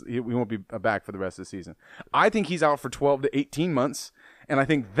the rest, he won't be back for the rest of the season. I think he's out for 12 to 18 months, and I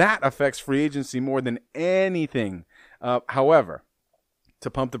think that affects free agency more than anything. However,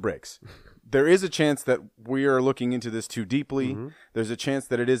 to pump the brakes, there is a chance that we are looking into this too deeply. Mm-hmm. There's a chance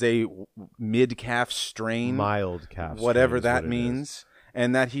that it is a mid-calf strain. Mild calf strain. Whatever that means.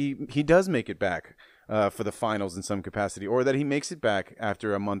 And that he does make it back for the finals in some capacity, or that he makes it back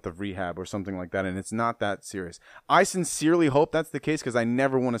after a month of rehab or something like that, and it's not that serious. I sincerely hope that's the case because I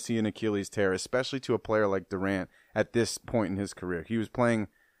never want to see an Achilles tear, especially to a player like Durant at this point in his career. He was playing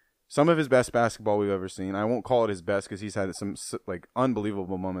some of his best basketball we've ever seen. I won't call it his best because he's had some like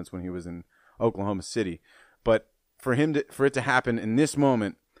unbelievable moments when he was in Oklahoma City, but for it to happen in this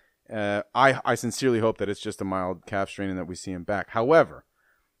moment, I sincerely hope that it's just a mild calf strain and that we see him back. However,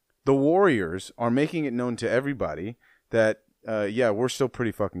 the Warriors are making it known to everybody that, we're still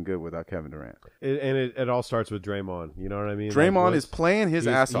pretty fucking good without Kevin Durant. It all starts with Draymond. You know what I mean? Draymond is playing his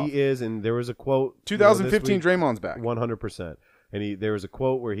ass off. He is, and there was a quote. 2015, Draymond's back. 100%. And there was a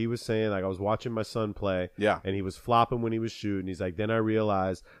quote where he was saying, like, I was watching my son play, and he was flopping when he was shooting. He's like, then I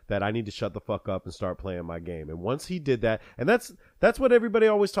realized that I need to shut the fuck up and start playing my game. And once he did that, and that's what everybody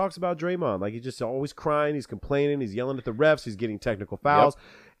always talks about Draymond. Like, he's just always crying, he's complaining, he's yelling at the refs, he's getting technical fouls. Yep.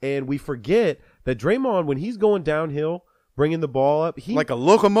 And we forget that Draymond, when he's going downhill, bringing the ball up, he like a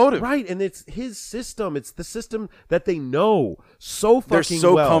locomotive, right? And it's his system. It's the system that they know so fucking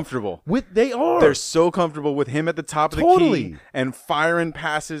well. They're so comfortable with. They're so comfortable with him at the top of the key and firing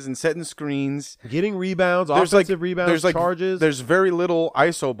passes and setting screens, getting rebounds, offensive rebounds, charges. There's very little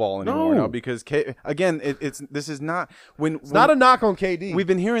ISO ball anymore now because this is not it's not a knock on KD. We've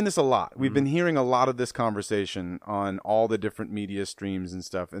been hearing this a lot. We've been hearing a lot of this conversation on all the different media streams and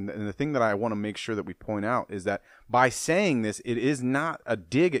stuff. And the thing that I want to make sure that we point out is that by saying this, it is not a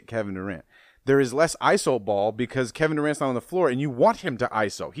dig at Kevin Durant. There is less ISO ball because Kevin Durant's not on the floor, and you want him to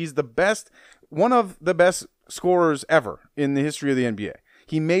ISO. He's one of the best scorers ever in the history of the NBA.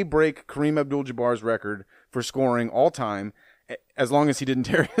 He may break Kareem Abdul-Jabbar's record for scoring all time, as long as he didn't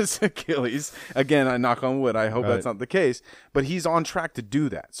tear his Achilles. Again, I knock on wood. I hope that's not the case. But he's on track to do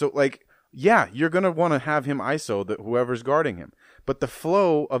that. So, you're going to want to have him ISO whoever's guarding him. But the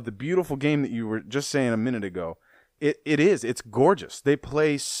flow of the beautiful game that you were just saying a minute ago, It's gorgeous. They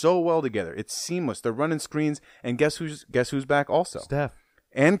play so well together. It's seamless. They're running screens, and guess who's back also? Steph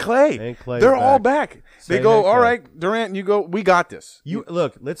and Clay. They're all back. They go, all right, Durant, you go. We got this.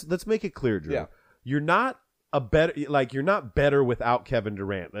 Look. Let's make it clear, Drew. Yeah. You're not better without Kevin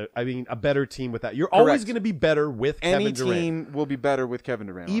Durant. I mean, a better team without. You're always going to be better with Kevin Durant. Any team will be better with Kevin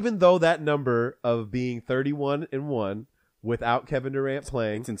Durant. Even though that number of being 31-1. Without Kevin Durant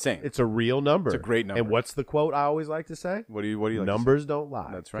playing, it's insane. It's a real number. It's a great number. And what's the quote I always like to say? What do you like? Numbers don't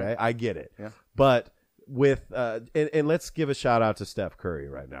lie. That's right. Okay? I get it. Yeah. But with and let's give a shout out to Steph Curry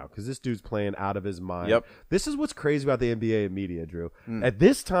right now because this dude's playing out of his mind. Yep. This is what's crazy about the NBA and media, Drew. At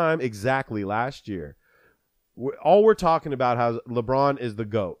this time exactly last year, we're talking about how LeBron is the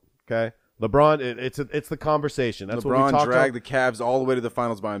GOAT. Okay. LeBron, it's the conversation. That's LeBron what we dragged the Cavs all the way to the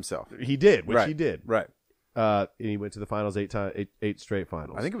finals by himself. He did, which he did. Right. And he went to the finals 8 straight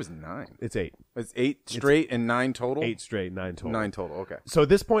finals. I think it was 9. It's 8. It's 8 straight and 9 total? 8 straight, 9 total. 9 total, okay. So at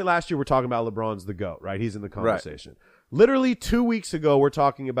this point last year, we're talking about LeBron's the GOAT, right? He's in the conversation. Right. Literally 2 weeks ago, or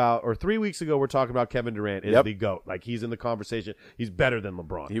 3 weeks ago, we're talking about Kevin Durant is the GOAT. Like, he's in the conversation. He's better than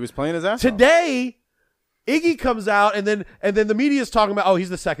LeBron. He was playing his ass off. Today, Iggy comes out, and then the media is talking about, he's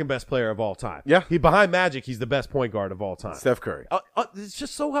the second best player of all time. Yeah. Behind Magic, he's the best point guard of all time. Steph Curry. It's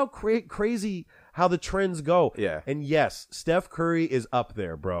just so crazy how the trends go. Yeah. And yes, Steph Curry is up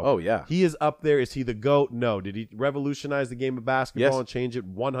there, bro. Oh, yeah. He is up there. Is he the GOAT? No. Did he revolutionize the game of basketball and change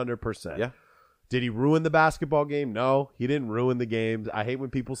it? 100%. Yeah. Did he ruin the basketball game? No, he didn't ruin the games. I hate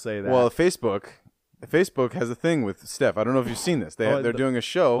when people say that. Well, Facebook has a thing with Steph. I don't know if you've seen this. They're doing a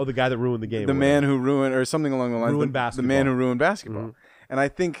show. Oh, the guy that ruined the game. The man who ruined, or something along the lines. Ruined basketball. The man who ruined basketball. Mm-hmm. And I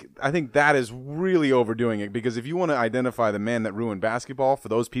think that is really overdoing it, because if you want to identify the man that ruined basketball, for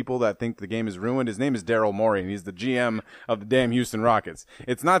those people that think the game is ruined, his name is Daryl Morey, and he's the GM of the damn Houston Rockets.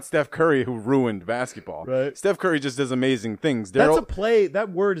 It's not Steph Curry who ruined basketball. Right. Steph Curry just does amazing things. That's a play. That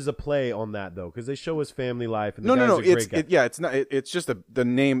word is a play on that, though, because they show his family life. And the guy's a great guy. It's not. It's just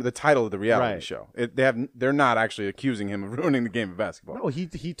the title of the reality show. They're not actually accusing him of ruining the game of basketball. No,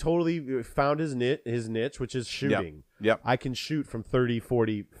 he totally found his niche, which is shooting. Yep. I can shoot from 30,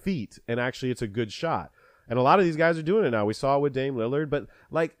 40 feet, and actually it's a good shot. And a lot of these guys are doing it now. We saw it with Dame Lillard, but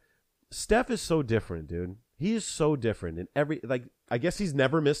like Steph is so different, dude. He is so different in I guess he's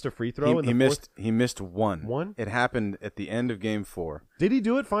never missed a free throw. He missed one. One? It happened at the end of Game 4. Did he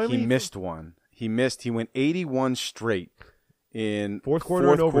do it finally? He missed one. He went 81 straight in fourth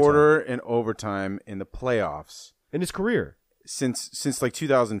quarter and overtime in the playoffs in his career. Since like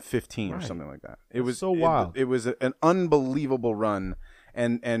 2015 or something like that. It was so wild. It was an unbelievable run,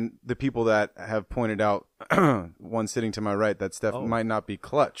 and the people that have pointed out, one sitting to my right, that Steph might not be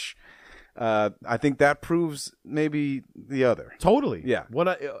clutch. I think that proves maybe the other. Totally. Yeah. When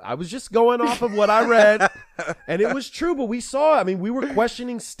I was just going off of what I read, and it was true. But we saw. I mean, we were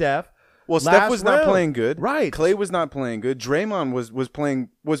questioning Steph. Well, Steph was not playing good. Right. Clay was not playing good. Draymond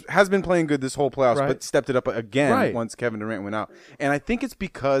has been playing good this whole playoffs, but stepped it up again once Kevin Durant went out. And I think it's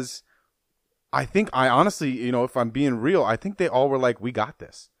because I honestly, if I'm being real, I think they all were like, we got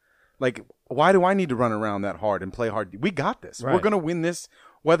this. Like, why do I need to run around that hard and play hard? We got this. Right. We're going to win this.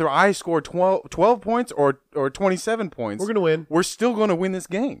 Whether I score 12 points or 27 points, we're going to win. We're still going to win this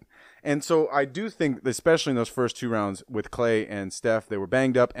game. And so I do think, especially in those first two rounds with Clay and Steph, they were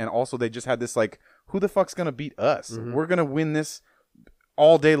banged up, and also they just had this like, who the fuck's going to beat us? Mm-hmm. We're going to win this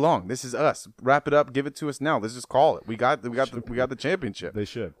all day long. This is us. Wrap it up. Give it to us now. Let's just call it. We got the championship. They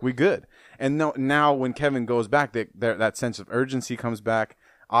should. We good. And now when Kevin goes back, that sense of urgency comes back.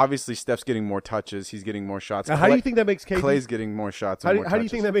 Obviously, Steph's getting more touches. He's getting more shots. Now, how do you think that makes KD? Clay's getting more shots. How do you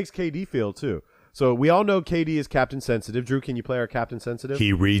think that makes KD feel too? So we all know KD is captain sensitive. Drew, can you play our captain sensitive?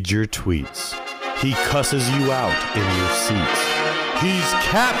 He reads your tweets. He cusses you out in your seats. He's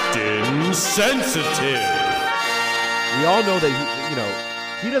captain sensitive. We all know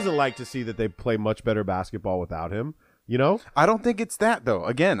that he doesn't like to see that they play much better basketball without him. I don't think it's that though.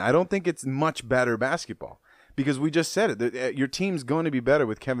 Again, I don't think it's much better basketball. Because we just said it, your team's going to be better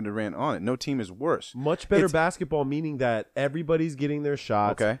with Kevin Durant on it. No team is worse. Much better basketball, meaning that everybody's getting their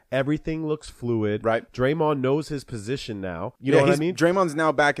shots. Okay. Everything looks fluid. Right. Draymond knows his position now. You know what I mean? Draymond's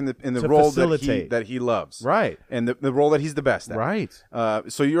now back in the role that he loves. Right. And the role that he's the best at. Right.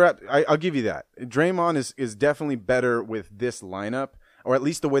 So you're at. I'll give you that. Draymond is definitely better with this lineup, or at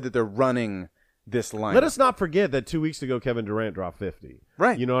least the way that they're running this lineup. Let us not forget that 2 weeks ago Kevin Durant dropped 50.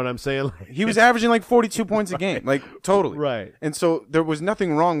 Right. You know what I'm saying? He was averaging like 42 points a game. Like, totally. Right. And so there was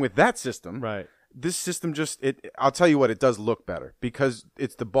nothing wrong with that system. Right. This system I'll tell you what, it does look better because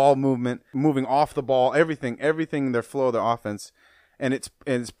it's the ball movement, moving off the ball, everything, their flow, their offense. And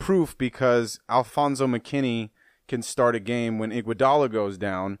it's proof because Alfonso McKinney can start a game when Iguodala goes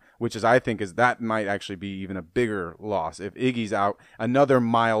down, which is, I think, that might actually be even a bigger loss. If Iggy's out, another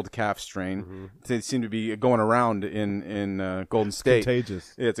mild calf strain. Mm-hmm. They seem to be going around in Golden State.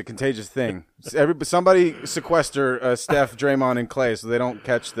 Contagious. Yeah, it's a contagious thing. Somebody sequester Steph, Draymond, and Clay so they don't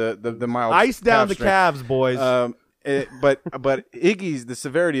catch the mild ice down the strain. calves, boys. But the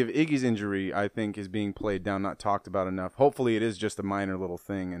severity of Iggy's injury, I think, is being played down, not talked about enough. Hopefully it is just a minor little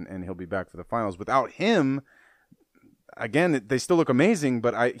thing, and he'll be back for the finals. Without him, again, they still look amazing,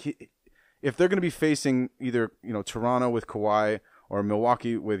 but if they're going to be facing either Toronto with Kawhi or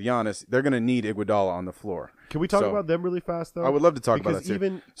Milwaukee with Giannis, they're going to need Iguodala on the floor. Can we talk about them really fast, though? I would love to talk about that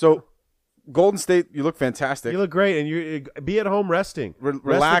too. So, Golden State, you look fantastic. You look great, and you be at home resting. Relax.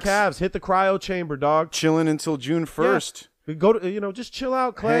 Rest the calves. Hit the cryo chamber, dog. Chilling until June 1st. Yeah. Go to just chill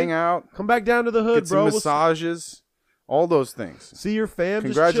out, Clay. Hang out. Come back down to the hood, get bro. Some massages. All those things. See your fam.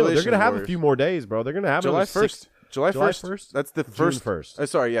 Congratulations, just chill. They're gonna have Warriors. a few more days, bro. They're gonna have July 1st. July 1st. That's the first. June 1st.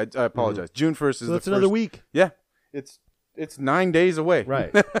 Sorry, yeah, I apologize. Mm-hmm. June 1st is so that's the another first. week. Yeah, it's 9 days away.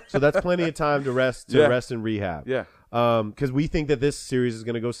 Right. So that's plenty of time to rest, and rehab. Yeah. Because we think that this series is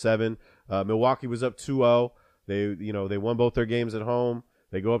going to go 7. Milwaukee was up 2-0. They won both their games at home.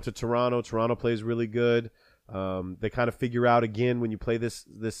 They go up to Toronto. Toronto plays really good. They kind of figure out again when you play this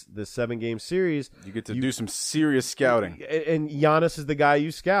 7-game series, you get to do some serious scouting. And Giannis is the guy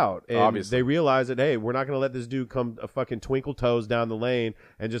you scout. And obviously, they realize that, hey, we're not going to let this dude come a fucking twinkle toes down the lane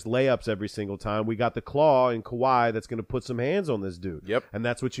and just layups every single time. We got the claw in Kawhi that's going to put some hands on this dude. Yep. And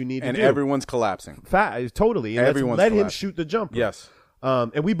that's what you need to do. And everyone's collapsing. Totally. And everyone's let collapsing. him shoot the jumper. Yes.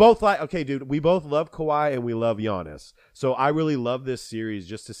 And we both we both love Kawhi and we love Giannis. So I really love this series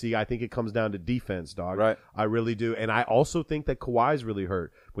just to see. I think it comes down to defense, dog. Right. I really do. And I also think that Kawhi's really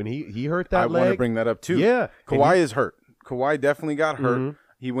hurt. When he hurt that leg. I want to bring that up too. Yeah. Kawhi is hurt. Kawhi definitely got hurt.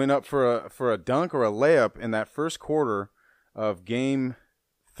 He went up for a dunk or a layup in that first quarter of Game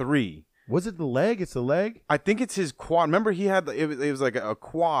 3. Was it the leg? It's the leg? I think it's his quad. Remember, he had it was like a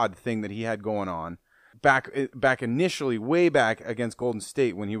quad thing that he had going on back initially, way back against Golden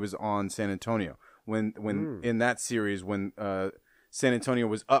State when he was on San Antonio. When in that series when San Antonio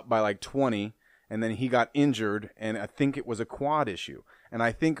was up by like 20, and then he got injured, and I think it was a quad issue. And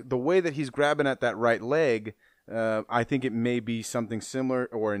I think the way that he's grabbing at that right leg, I think it may be something similar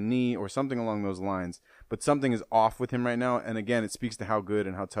or a knee or something along those lines. But something is off with him right now. And again, it speaks to how good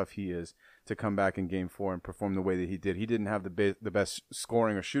and how tough he is to come back in Game 4 and perform the way that he did. He didn't have the best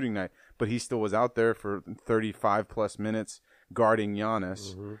scoring or shooting night, but he still was out there for 35-plus minutes guarding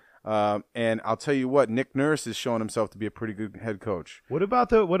Giannis. And I'll tell you what, Nick Nurse is showing himself to be a pretty good head coach. What about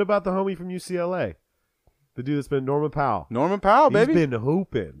the homie from UCLA? The dude that's been Norman Powell. Norman Powell, baby. He's been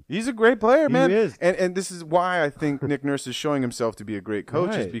hooping. He's a great player, man. He is. And this is why I think Nick Nurse is showing himself to be a great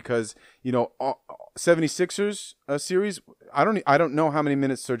coach, is because, 76ers series, I don't know how many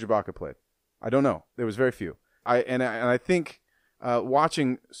minutes Serge Ibaka played. I don't know. There was very few. I think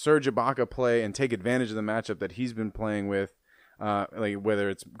watching Serge Ibaka play and take advantage of the matchup that he's been playing with, like whether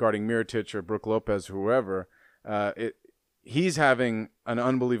it's guarding Mirotic or Brook Lopez or whoever, he's having an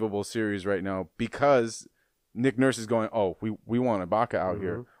unbelievable series right now because Nick Nurse is going, we want Ibaka out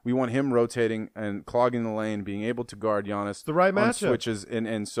here. We want him rotating and clogging the lane, being able to guard Giannis. The right on matchup. Switches.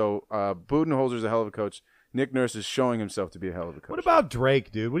 And so Budenholzer's a hell of a coach. Nick Nurse is showing himself to be a hell of a coach. What about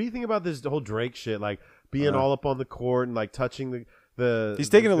Drake, dude? What do you think about this whole Drake shit? Like being all up on the court and like touching the He's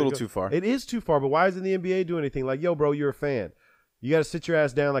taking it a little too far. It is too far, but why isn't the NBA doing anything? Like, yo, bro, you're a fan. You got to sit your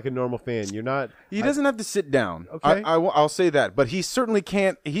ass down like a normal fan. You're not. He doesn't have to sit down. Okay. I'll say that, but he certainly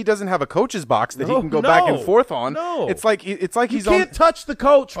can't. He doesn't have a coach's box that he can go back and forth on. No, it's like he's you can't touch the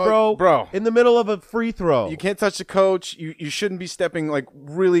coach, bro. In the middle of a free throw, you can't touch the coach. You shouldn't be stepping like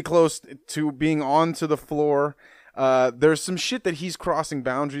really close to being onto the floor. There's some shit that he's crossing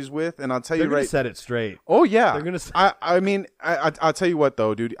boundaries with, and I'll tell you They're gonna right. set it straight. Oh yeah, They're gonna. I mean, I'll tell you what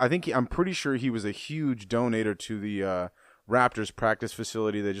though, dude. I'm pretty sure he was a huge donator to the Raptors practice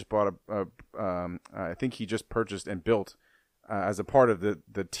facility. They just bought I think he just purchased and built as a part of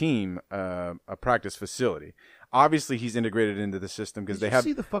the team a practice facility. Obviously, he's integrated into the system because they have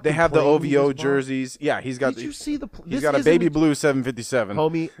the OVO jerseys. Yeah, he's got. Did you see the? He's got a baby blue 757.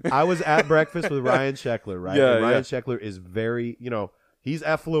 Homie, I was at breakfast with Ryan Sheckler, right? Yeah, and Ryan Sheckler is very, he's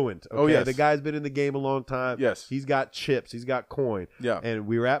affluent. Okay? Oh, yes. The guy's been in the game a long time. Yes. He's got chips. He's got coin. Yeah. And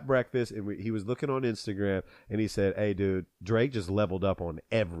we were at breakfast, and he was looking on Instagram, and he said, "Hey, dude, Drake just leveled up on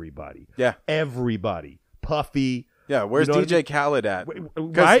everybody. Yeah. Everybody. Puffy." Yeah, where's DJ Khaled at?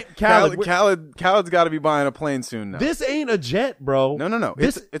 Right? Khaled's got to be buying a plane soon now. This ain't a jet, bro. No.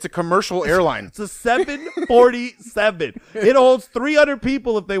 It's a commercial airline. It's a 747. It holds 300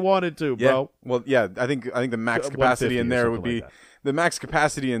 people if they wanted to, bro. Yeah. Well, yeah, I think the max capacity in there would be like the max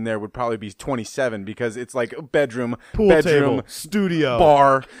capacity in there would probably be 27 because it's like a bedroom, table, studio,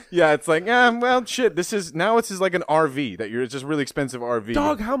 bar. Yeah, it's like, well, shit. This is like an RV it's just really expensive RV.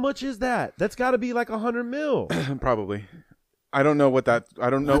 Dog, how much is that? That's got to be like $100 million. Probably. I don't know I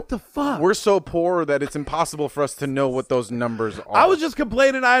don't know. What the fuck? We're so poor that it's impossible for us to know what those numbers are. I was just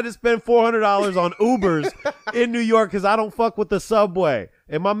complaining I had to spend $400 on Ubers in New York because I don't fuck with the subway.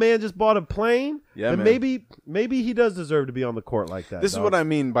 And my man just bought a plane. Yeah, and man. maybe he does deserve to be on the court like that. This is what I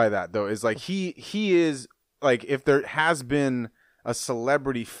mean by that, though, is like he is like, if there has been a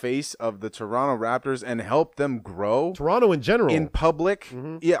celebrity face of the Toronto Raptors and help them grow. Toronto in general. In public.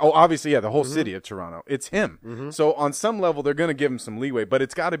 Mm-hmm. Yeah. Oh, obviously, yeah, the whole city of Toronto. It's him. Mm-hmm. So on some level, they're going to give him some leeway, but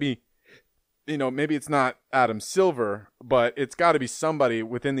it's got to be, maybe it's not Adam Silver, but it's got to be somebody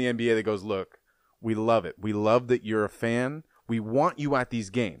within the NBA that goes, look, we love it. We love that you're a fan. We want you at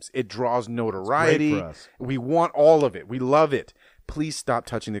these games. It draws notoriety. It's great for us. We want all of it. We love it. Please stop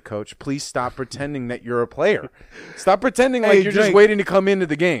touching the coach. Please stop pretending that you're a player. Stop pretending like you're just waiting to come into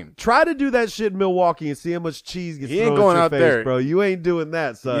the game. Try to do that shit in Milwaukee and see how much cheese gets He ain't thrown going at your out face, there, bro. You ain't doing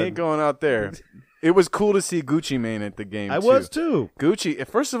that, son. He ain't going out there. It was cool to see Gucci Mane at the game. I was too. Gucci.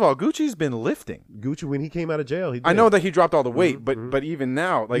 First of all, Gucci's been lifting. Gucci, when he came out of jail, he did. I know that he dropped all the weight, but even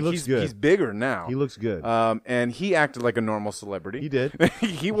now, like he's bigger now. He looks good. And he acted like a normal celebrity. He did.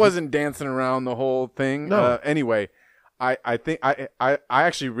 He wasn't dancing around the whole thing. No. Anyway. I think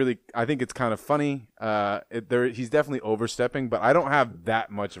it's kind of funny. He's definitely overstepping, but I don't have that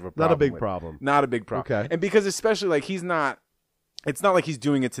much of a problem. Not a big problem. Not a big problem. Okay. And because especially like he's not It's not like he's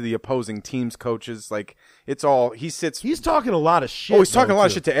doing it to the opposing team's coaches. Like, it's all he's talking a lot of shit. he's talking a lot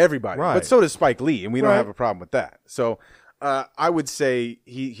of shit to everybody. Right. But so does Spike Lee, and we don't Right. have a problem with that. So I would say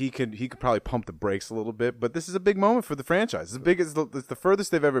he could probably pump the brakes a little bit. But this is a big moment for the franchise. It's the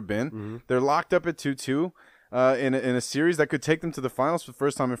furthest they've ever been. Mm-hmm. They're locked up at 2-2 in a series that could take them to the finals for the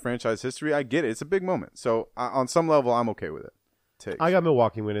first time in franchise history. I get it. It's a big moment. So on some level, I'm okay with it. I got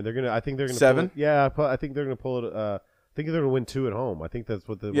Milwaukee winning. I think they're gonna 7? Pull it. Yeah, I think they're gonna pull it. I think they're gonna win 2 at home. I think that's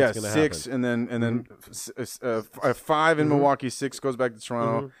what's gonna happen. 6 and then 5 in Milwaukee. 6 goes back to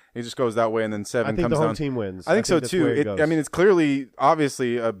Toronto. It just goes that way, and then 7 I think comes the home down. team wins. I think so that's too. where it goes. I mean, it's clearly,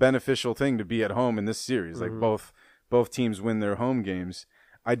 obviously, a beneficial thing to be at home in this series. Like both teams win their home games.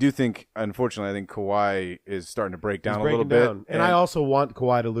 I do think, unfortunately, I think Kawhi is starting to break down a little bit. And I also want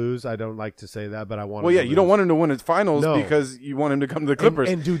Kawhi to lose. I don't like to say that, but I want. Well, him yeah, to you lose. don't want him to win his finals No. because you want him to come to the Clippers.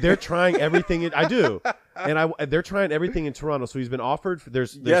 And dude, they're trying everything. I do, and they're trying everything in Toronto. So he's been offered.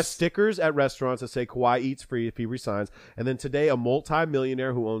 There's Yes. stickers at restaurants that say Kawhi eats free if he resigns. And then today, a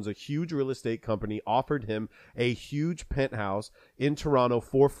multi-millionaire who owns a huge real estate company offered him a huge penthouse in Toronto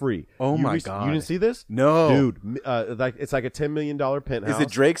for free. Oh my God. You didn't see this? No. dude. It's like a $10 million penthouse. Is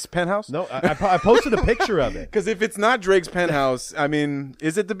it Drake's penthouse? No, I posted a picture of it. Because if it's not Drake's penthouse, I mean,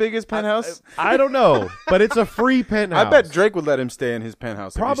 is it the biggest penthouse? I don't know, but it's a free penthouse. I bet Drake would let him stay in his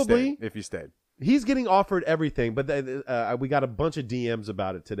penthouse. Probably. if he stayed. He's getting offered everything, but we got a bunch of DMs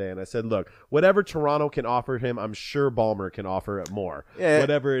about it today, and I said, look, whatever Toronto can offer him, I'm sure Ballmer can offer it more. Yeah.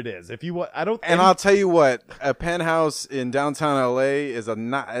 Whatever it is. If you want, I don't. And I'll tell you what, a penthouse in downtown LA is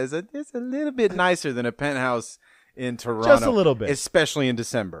it's a little bit nicer than a penthouse in Toronto. Just a little bit. Especially in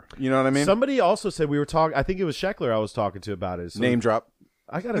December. You know what I mean? Somebody also said we were talking. I think it was Scheckler I was talking to about it. So Name drop.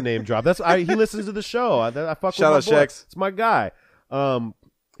 I got a name drop. He listens to the show. I fuck Shout with out my boy. Shex. It's my guy.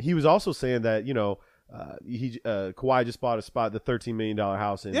 He was also saying that Kawhi just bought a spot, the $13 million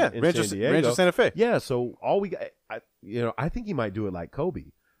house in San Diego, Rancho Santa Fe. Yeah, so all we got, I think he might do it like Kobe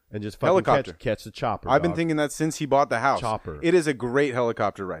and just fucking Helicopter. catch the chopper. I've been dog. thinking that since he bought the house. Chopper. It is a great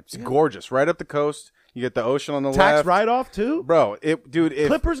helicopter ride. It's gorgeous. Right up the coast. You get the ocean on the tax left. write-off too. Bro,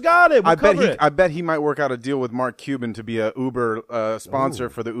 Clippers got it. We'll cover it. I bet he might work out a deal with Mark Cuban to be a Uber sponsor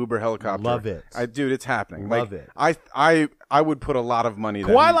for the Uber helicopter. Love it. Dude, it's happening. Love it. I would put a lot of money.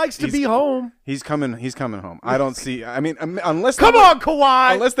 Kawhi likes to be home. He's coming home. I don't see. I mean, unless Come on,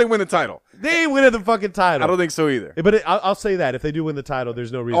 Kawhi. unless they win the title. They ain't winning the fucking title. I don't think so either. But I'll say that if they do win the title,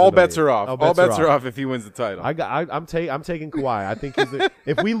 there's no reason. All to bets believe. are off. All bets are off if he wins the title. I'm taking Kawhi. I think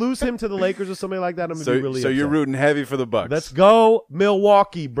if we lose him to the Lakers or somebody like that, I'm gonna be really. So you're upset. rooting heavy for the Bucks. Let's go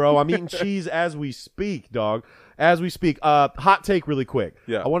Milwaukee, bro. I'm eating cheese as we speak, dog. As we speak. Hot take really quick.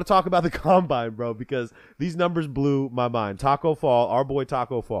 Yeah. I want to talk about the combine, bro, because these numbers blew my mind. Taco Fall, our boy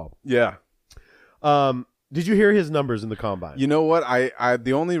Taco Fall. Yeah. Did you hear his numbers in the combine? You know what? I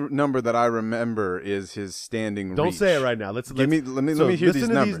the only number that I remember is his standing Don't reach. say it right now. Let me hear these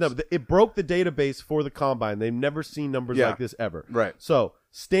numbers. It broke the database for the combine. They've never seen numbers Yeah. like this ever. Right. So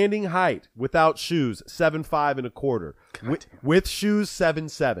standing height without shoes 7'5" and a quarter. With shoes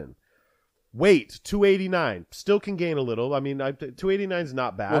 7'7". Weight 289. Still can gain a little. I mean, 289 is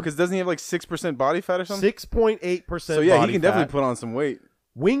not bad. Well, because doesn't he have like 6% body fat or something? 6.8%. So yeah, body he can fat. definitely put on some weight.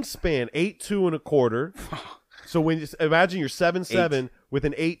 Wingspan 8'2" and a quarter. So when you imagine you're 7'7" with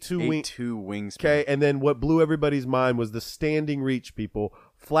an 8'2" wing. 8'2" wingspan. Okay, and then what blew everybody's mind was the standing reach, people.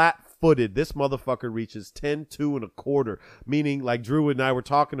 Flat-footed. This motherfucker reaches 10'2" and a quarter, meaning like Drew and I were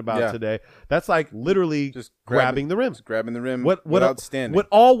talking about today. That's like literally Just grabbing the rim. Just grabbing the rim What without standing. What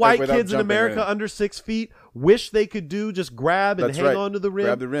all Like, white without kids in jumping America in. under 6 feet wish they could do, just grab and That's hang right. onto the rim.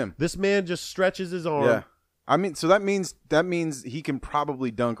 Grab the rim. This man just stretches his arm. Yeah. I mean, so that means he can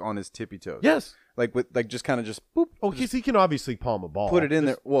probably dunk on his tippy toes. Yes. Like just kind of just boop. Oh, he can obviously palm a ball. Put it in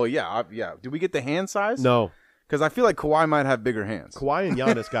there. Well, yeah. Did we get the hand size? No. Because I feel like Kawhi might have bigger hands. Kawhi and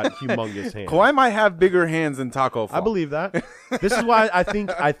Giannis got humongous hands. Kawhi might have bigger hands than Taco Fall. I believe that. This is why I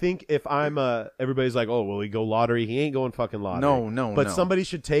think if I'm everybody's like, oh, will he go lottery? He ain't going fucking lottery. No. But somebody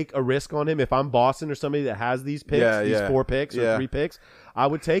should take a risk on him. If I'm Boston or somebody that has these picks, these 4 picks or 3 picks, I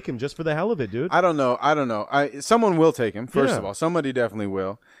would take him just for the hell of it, dude. I don't know. Someone will take him. First Yeah. of all, somebody definitely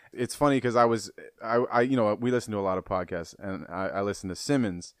will. It's funny because we listen to a lot of podcasts, and I listen to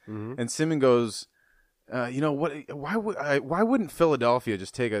Simmons, and Simmons goes, why wouldn't Philadelphia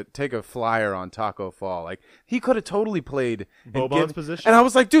just take a flyer on Taco Fall? Like, he could have totally played Boban's position? And I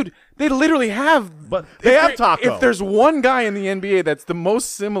was like, dude, they literally have. But they have Taco. If there's one guy in the NBA that's the most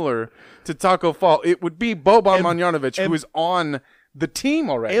similar to Taco Fall, it would be Boban Marjanovic, who is on the team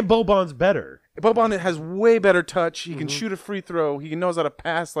already. And Boban's better. Boban has way better touch. He can shoot a free throw. He knows how to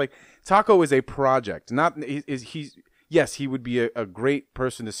pass. Like, Taco is a project. yes, he would be a great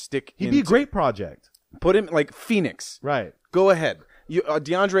person to stick. He'd be a great project. Put him like Phoenix. Right. Go ahead.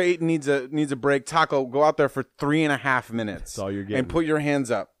 DeAndre Ayton needs a break. Taco, go out there for 3.5 minutes. That's all you're getting. And put your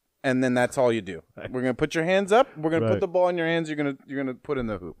hands up. And then that's all you do. We're gonna put your hands up. We're gonna put the ball in your hands. You're gonna put in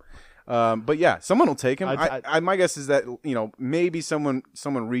the hoop. But yeah, someone will take him. My guess is that maybe someone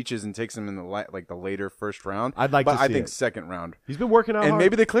reaches and takes him in the later first round. I'd like but to see I think it. second round. He's been working out and hard.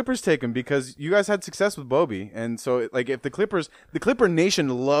 maybe the Clippers take him because you guys had success with Bobby, and so like if the Clipper Nation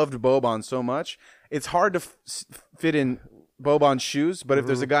loved Boban so much, it's hard to fit in Boban's shoes. But if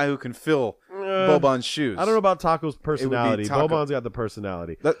there's a guy who can fill Boban's shoes, I don't know about Taco's personality. Taco. Boban's got the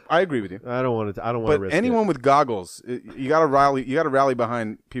personality. I agree with you. I don't want to. I don't want to But risk anyone it. with goggles, you gotta rally. You gotta rally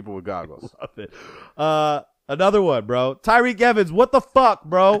behind people with goggles. Love it. Another one, bro. Tyreek Evans. What the fuck,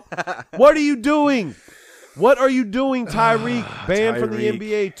 bro? What are you doing? What are you doing, Tyreek? Banned from the Tyreek.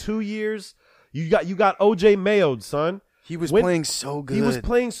 NBA 2 years. You got OJ Mayo'd, son. He was playing so good. He was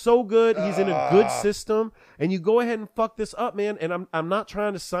playing so good. He's in a good system, and you go ahead and fuck this up, man. And I'm not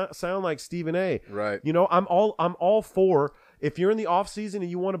trying to sound like Stephen A. Right. I'm all for if you're in the off season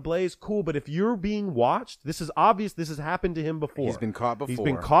and you want to blaze, cool. But if you're being watched, this is obvious. This has happened to him before. He's been caught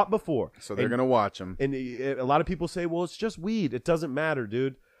before. So they're gonna watch him. And a lot of people say, well, it's just weed. It doesn't matter,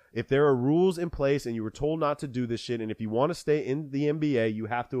 dude. If there are rules in place and you were told not to do this shit, and if you want to stay in the NBA, you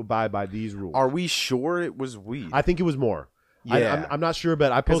have to abide by these rules. Are we sure it was weed? I think it was more. Yeah. I'm not sure,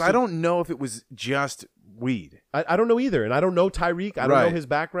 but I posted. Because I don't know if it was just weed. I don't know either, and I don't know Tyreek. I don't know his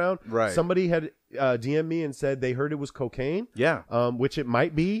background. Right. Somebody had DM'd me and said they heard it was cocaine. Yeah. Which it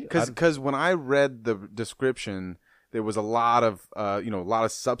might be. Because when I read the description, there was a lot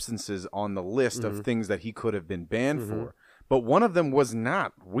of substances on the list of things that he could have been banned for. But one of them was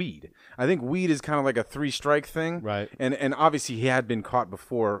not weed. I think weed is kind of like a 3-strike thing. Right. And obviously he had been caught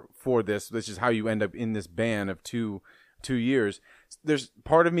before for this. This is how you end up in this ban of two years. There's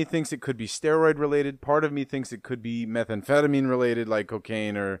part of me thinks it could be steroid related. Part of me thinks it could be methamphetamine related, like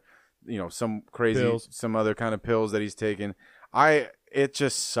cocaine or, some crazy, pills. Some other kind of pills that he's taken. It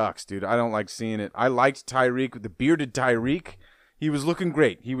just sucks, dude. I don't like seeing it. I liked Tyreek, the bearded Tyreek. He was looking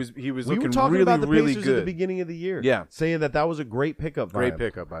great. He was we looking were talking really, about the really Pacers good. at the beginning of the year. Yeah. Saying that was a great pickup. Great by him.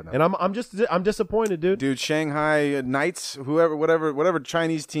 pickup by them. And I'm disappointed, dude. Dude, Shanghai Knights, whatever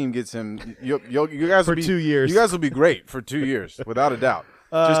Chinese team gets him, you guys For will be, 2 years. You guys will be great for 2 years, without a doubt.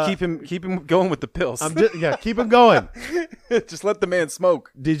 Just keep him going with the pills. Keep him going. Just let the man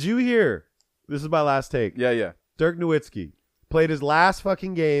smoke. Did you hear? This is my last take. Yeah. Dirk Nowitzki played his last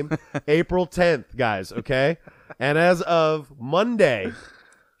fucking game April 10th, guys, okay? And as of Monday,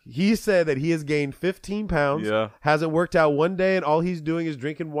 he said that he has gained 15 pounds, hasn't worked out one day, and all he's doing is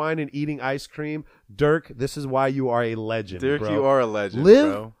drinking wine and eating ice cream. Dirk, this is why you are a legend, Dirk, bro. you are a legend,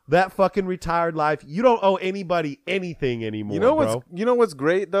 Live bro. that fucking retired life. You don't owe anybody anything anymore, You know what's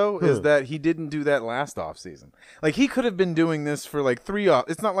great, though, is that he didn't do that last offseason. Like, he could have been doing this for, like, 3 off.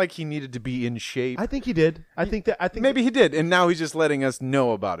 It's not like he needed to be in shape. I think he did. I think Maybe he did, and now he's just letting us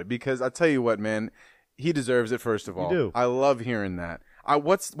know about it, because I tell you what, man, he deserves it, first of all. do. I love hearing that.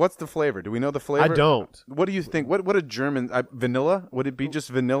 What's the flavor? Do we know the flavor? I don't. What do you think? What a German vanilla? Would it be just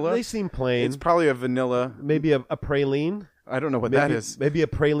vanilla? They seem plain. It's probably a vanilla. Maybe a praline. I don't know what that is. Maybe a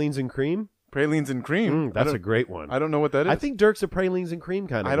pralines and cream. Pralines and cream. That's a great one. I don't know what that is. I think Dirk's a pralines and cream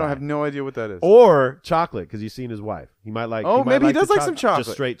kind of I don't guy. have no idea what that is. Or chocolate, because you've seen his wife. He might like. Oh, maybe he does the like some chocolate.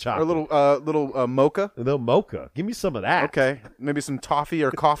 Just straight chocolate. Or a little mocha. A little mocha. Give me some of that. Okay, maybe some toffee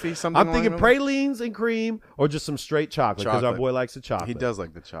or coffee. Something. I'm thinking along pralines and cream, or just some straight chocolate, because our Chocolate. boy likes the chocolate. He does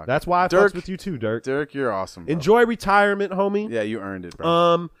like the chocolate. That's why I Dirk, fucks with you too, Dirk. Dirk, you're awesome. Bro. Enjoy retirement, homie. Yeah, you earned it,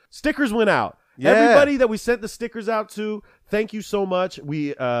 bro. Stickers went out. Yeah. Everybody that we sent the stickers out to, thank you so much.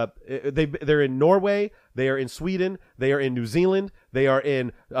 They're in Norway, they are in Sweden, they are in New Zealand, they are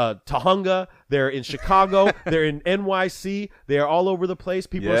in Tahunga, they're in Chicago, they're in NYC, they are all over the place.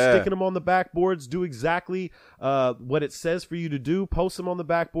 People are sticking them on the backboards. Do exactly what it says for you to do. Post them on the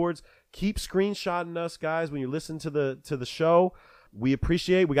backboards. Keep screenshotting us, guys, when you listen to the show. We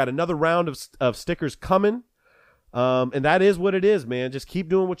appreciate. We got another round of stickers coming. And that is what it is, man. Just keep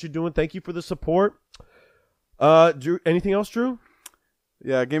doing what you're doing. Thank you for the support. Drew, anything else, Drew?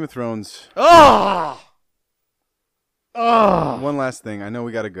 Yeah, Game of Thrones. Oh! One last thing. I know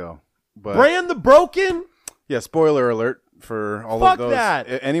we got to go. But Bran the Broken? yeah, spoiler alert for all Fuck of those.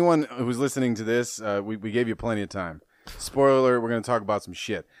 that. Anyone who's listening to this, we gave you plenty of time. Spoiler alert, we're going to talk about some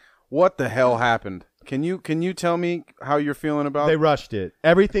shit. What the hell happened? Can you tell me how you're feeling about They rushed it.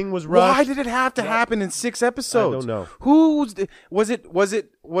 Everything was rushed. Why did it have to happen in 6 episodes? I don't know. Was it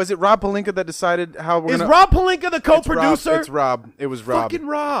Rob Pelinka that decided how we're Is gonna... Rob Pelinka the co-producer? It's Rob. It was Rob. Fucking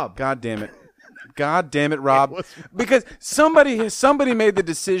Rob. God damn it. God damn it, Rob. Because somebody made the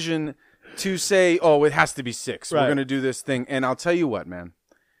decision to say, oh, it has to be 6. Right. We're going to do this thing. And I'll tell you what, man.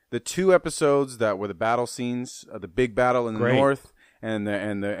 The 2 episodes that were the battle scenes, the big battle in the north and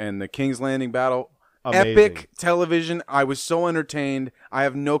the King's Landing battle, amazing. Epic television. I was so entertained. I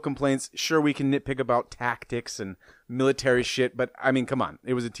have no complaints. Sure, we can nitpick about tactics and military shit, but I mean, come on.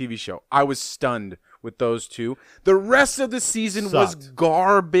 It was a TV show. I was stunned with those 2. The rest of the season was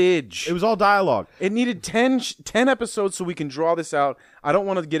garbage. It was all dialogue. It needed 10 episodes so we can draw this out. I don't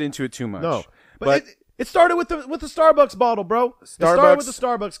want to get into it too much. No, but it started with the Starbucks bottle, bro. It started with the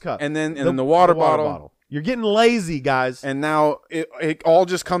Starbucks cup, and then the water bottle. You're getting lazy, guys. And now it all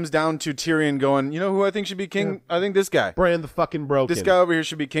just comes down to Tyrion going, you know who I think should be king? Yeah. I think this guy. Bran the fucking broken. This guy over here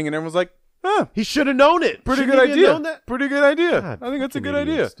should be king, and everyone's like, huh. He should have known it. Pretty good idea. Pretty good idea. God, I think that's a good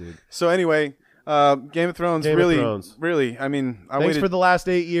idea. Dude. So anyway, Game of Thrones, really, I mean, I Thanks waited for the last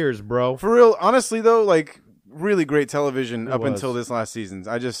 8 years, bro. For real, honestly though, like really great television up until this last season.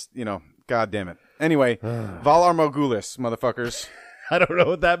 I just, God damn it. Anyway, Valar Morghulis, motherfuckers. I don't know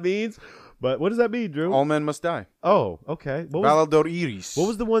what that means, but what does that mean, Drew? All men must die. Oh, okay. Valar Doreis. What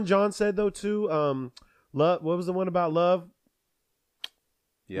was the one John said though too? Love. What was the one about love?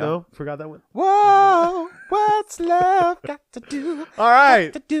 Yeah. No, forgot that one. Whoa, what's love got to do? All right.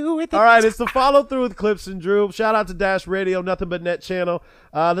 Got to do with it. All right, it's the follow through with Clips and Drew. Shout out to Dash Radio, Nothing But Net channel.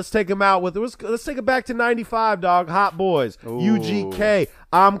 Let's take them out with let's take it back to 95, dog. Hot Boys. Ooh. UGK.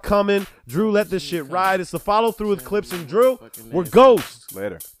 I'm coming. Drew, let this shit ride. It's the follow through with Clips and Drew. We're Ghosts.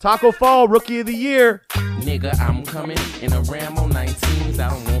 Later. Taco Fall, Rookie of the Year. Nigga, I'm coming in a Rambo 19s. I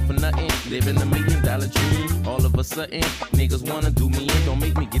don't want for nothing. Living $1 million dream. All of a sudden, niggas wanna do me in. Don't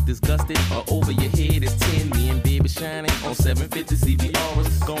make me get disgusted. Or over your head is 10. Me and baby shining on 750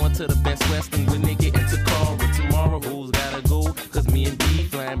 CBRs. Going to the Best Western with nigga into Takara. Tomorrow, who's gotta go? Cause me and B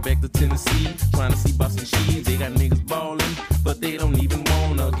flying back to Tennessee. Trying to see Boston Cheese. They got niggas ballin', but they don't even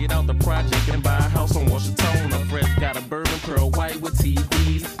wanna get out the project and buy a house on Washington. Fresh got a bourbon pearl white with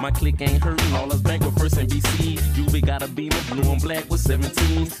TVs. My clique ain't hurting, all us banquet first NBC. Juve got a Beamer, blue and black with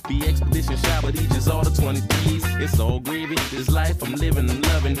 17s. The expedition shot, but he just all the 23s. It's all gravy, this life I'm living and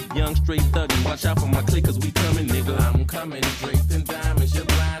loving. Young straight thuggin', watch out for my clique cause we coming, nigga. I'm coming, draped in diamonds, your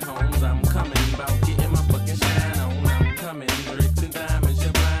blind homes. I'm coming, about getting my fucking shine on. I'm coming, draped in diamonds,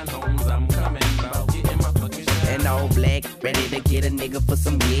 your blind homes. I'm coming, about getting my fucking shine on. And all black, ready to get a nigga for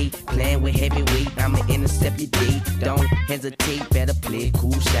some yay. Playing with heavyweight, I'ma intercept your date. Don't hesitate, better play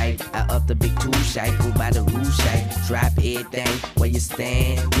cool shite. I up the big two shite, go by the rule shite. Drop everything where you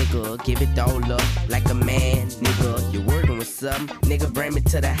stand, nigga. Give it all up like a man, nigga. You working with something, nigga. Bring me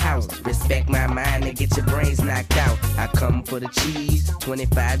to the house. Respect my mind and get your brains knocked out. I come for the cheese,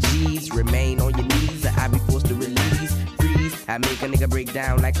 25 G's. Remain on your knees, or I be forced to release. Freeze, I make a nigga break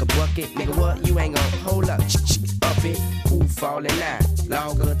down like a bucket. Nigga, what? You ain't gon' hold up. Up it, who fallin' now?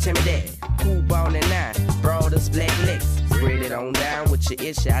 Longer, tell me that. Who ballin' now? Broadest black legs. Spread it on down with your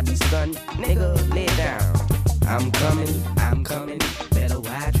issue. I be stunned. Nigga, lay it down. I'm coming. Better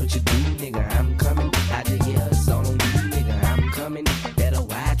watch what you do, nigga. I'm coming. I just hear it's all on you, nigga. I'm coming. Better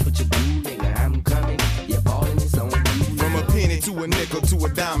watch what you do, nigga. I'm coming. Your ballin' is on you. From a penny to a nickel to a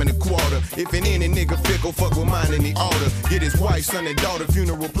dime and a quarter. If an any nigga fickle, fuck with mine in the order. Get his wife, son, and daughter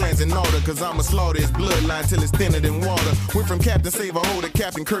funeral plans in order. Cause I'ma slaughter his bloodline till it's thinner than water. Went from Captain Save-A-Ho to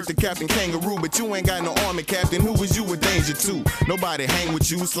Captain Kirk to Captain Kangaroo. But you ain't got no army, Captain. Who was you a danger to? Nobody hang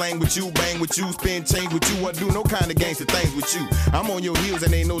with you, slang with you, bang with you, spend change with you, or do no kind of gangster things with you. I'm on your heels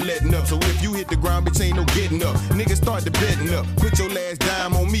and ain't no letting up. So if you hit the ground, bitch, ain't no getting up. Niggas start to betting up. Put your last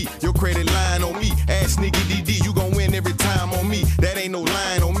dime on me, your credit line on me. Ask Nigga DD, you gon' win every time on me. That ain't no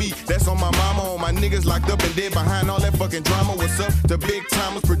line on me. That's on my mama, on my niggas locked up and dead behind all that fucking drama. What's up to big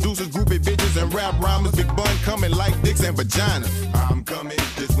timers, producers, groupie bitches, and rap rhymers? Big bun coming like dicks and vaginas. I'm coming,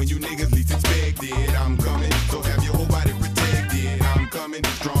 just when you niggas least expect it. I'm coming, so have your whole body protected. I'm coming,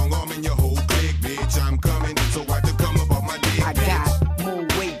 strong arm in your whole clique, bitch. I'm coming, so watch to come up off my dick. I got more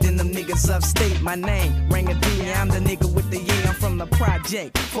weight than them niggas upstate. My name, Ring a D, I'm the nigga with the yeah. I'm from the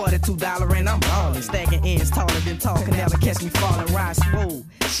project, $42 and I'm ballin'. Stacking ends taller than tall, can never catch me falling. Rise swole,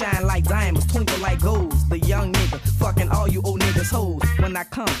 shine like diamonds, twinkle like golds. The young nigga, fucking all you old niggas hoes. When I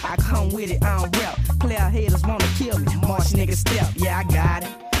come with it, I don't rap. Player haters wanna kill me, march niggas step, yeah I got it.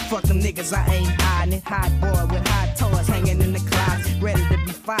 Fuck them niggas, I ain't hiding it. Hot boy with hot toys hanging in the closet, ready to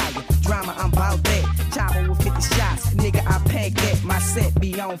be fired. Drama, I'm bout that. Chopper with 50 shots, nigga, I pack that. My set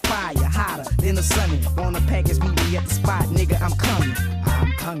be on fire, hotter than the sun. Wanna package meet me at the spot, nigga, I'm coming.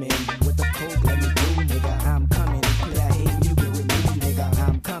 I'm coming with the coke, let me do, nigga. I'm coming, put that hate, you can remove, nigga.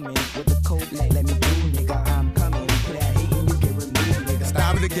 I'm coming with the coke, let me do, nigga. I'm coming, put that hate, you can remove, nigga.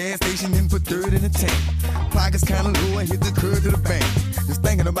 Stop it gas station and put dirt in the tank. Pockets kinda low, I hit the curb to the bank. Just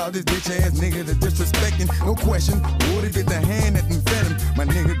thinking about this bitch ass nigga that's disrespecting. No question, what if it's the hand that done fed him? My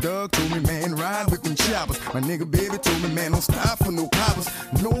nigga Doug told me, man, ride with them choppers. My nigga Baby told me, man, don't stop for no coppers.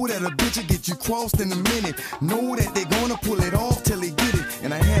 Know that a bitch will get you crossed in a minute. Know that they gonna pull it off till they get it.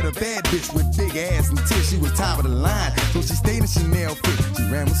 And I had a bad bitch with big ass and tits. She was top of the line, so she stayed in Chanel fit. She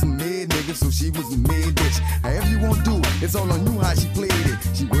ran with some mid niggas, so she was a mid bitch. However you want to do it, it's all on you how she played it.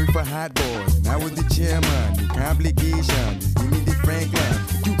 She worked for Hot Boys, and I was the chairman. The complication, just give me the Franklin.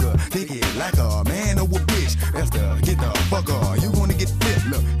 You could take it like a man or a bitch. That's the get the fuck off. You gonna get flipped.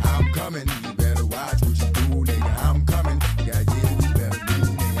 Look, I'm coming.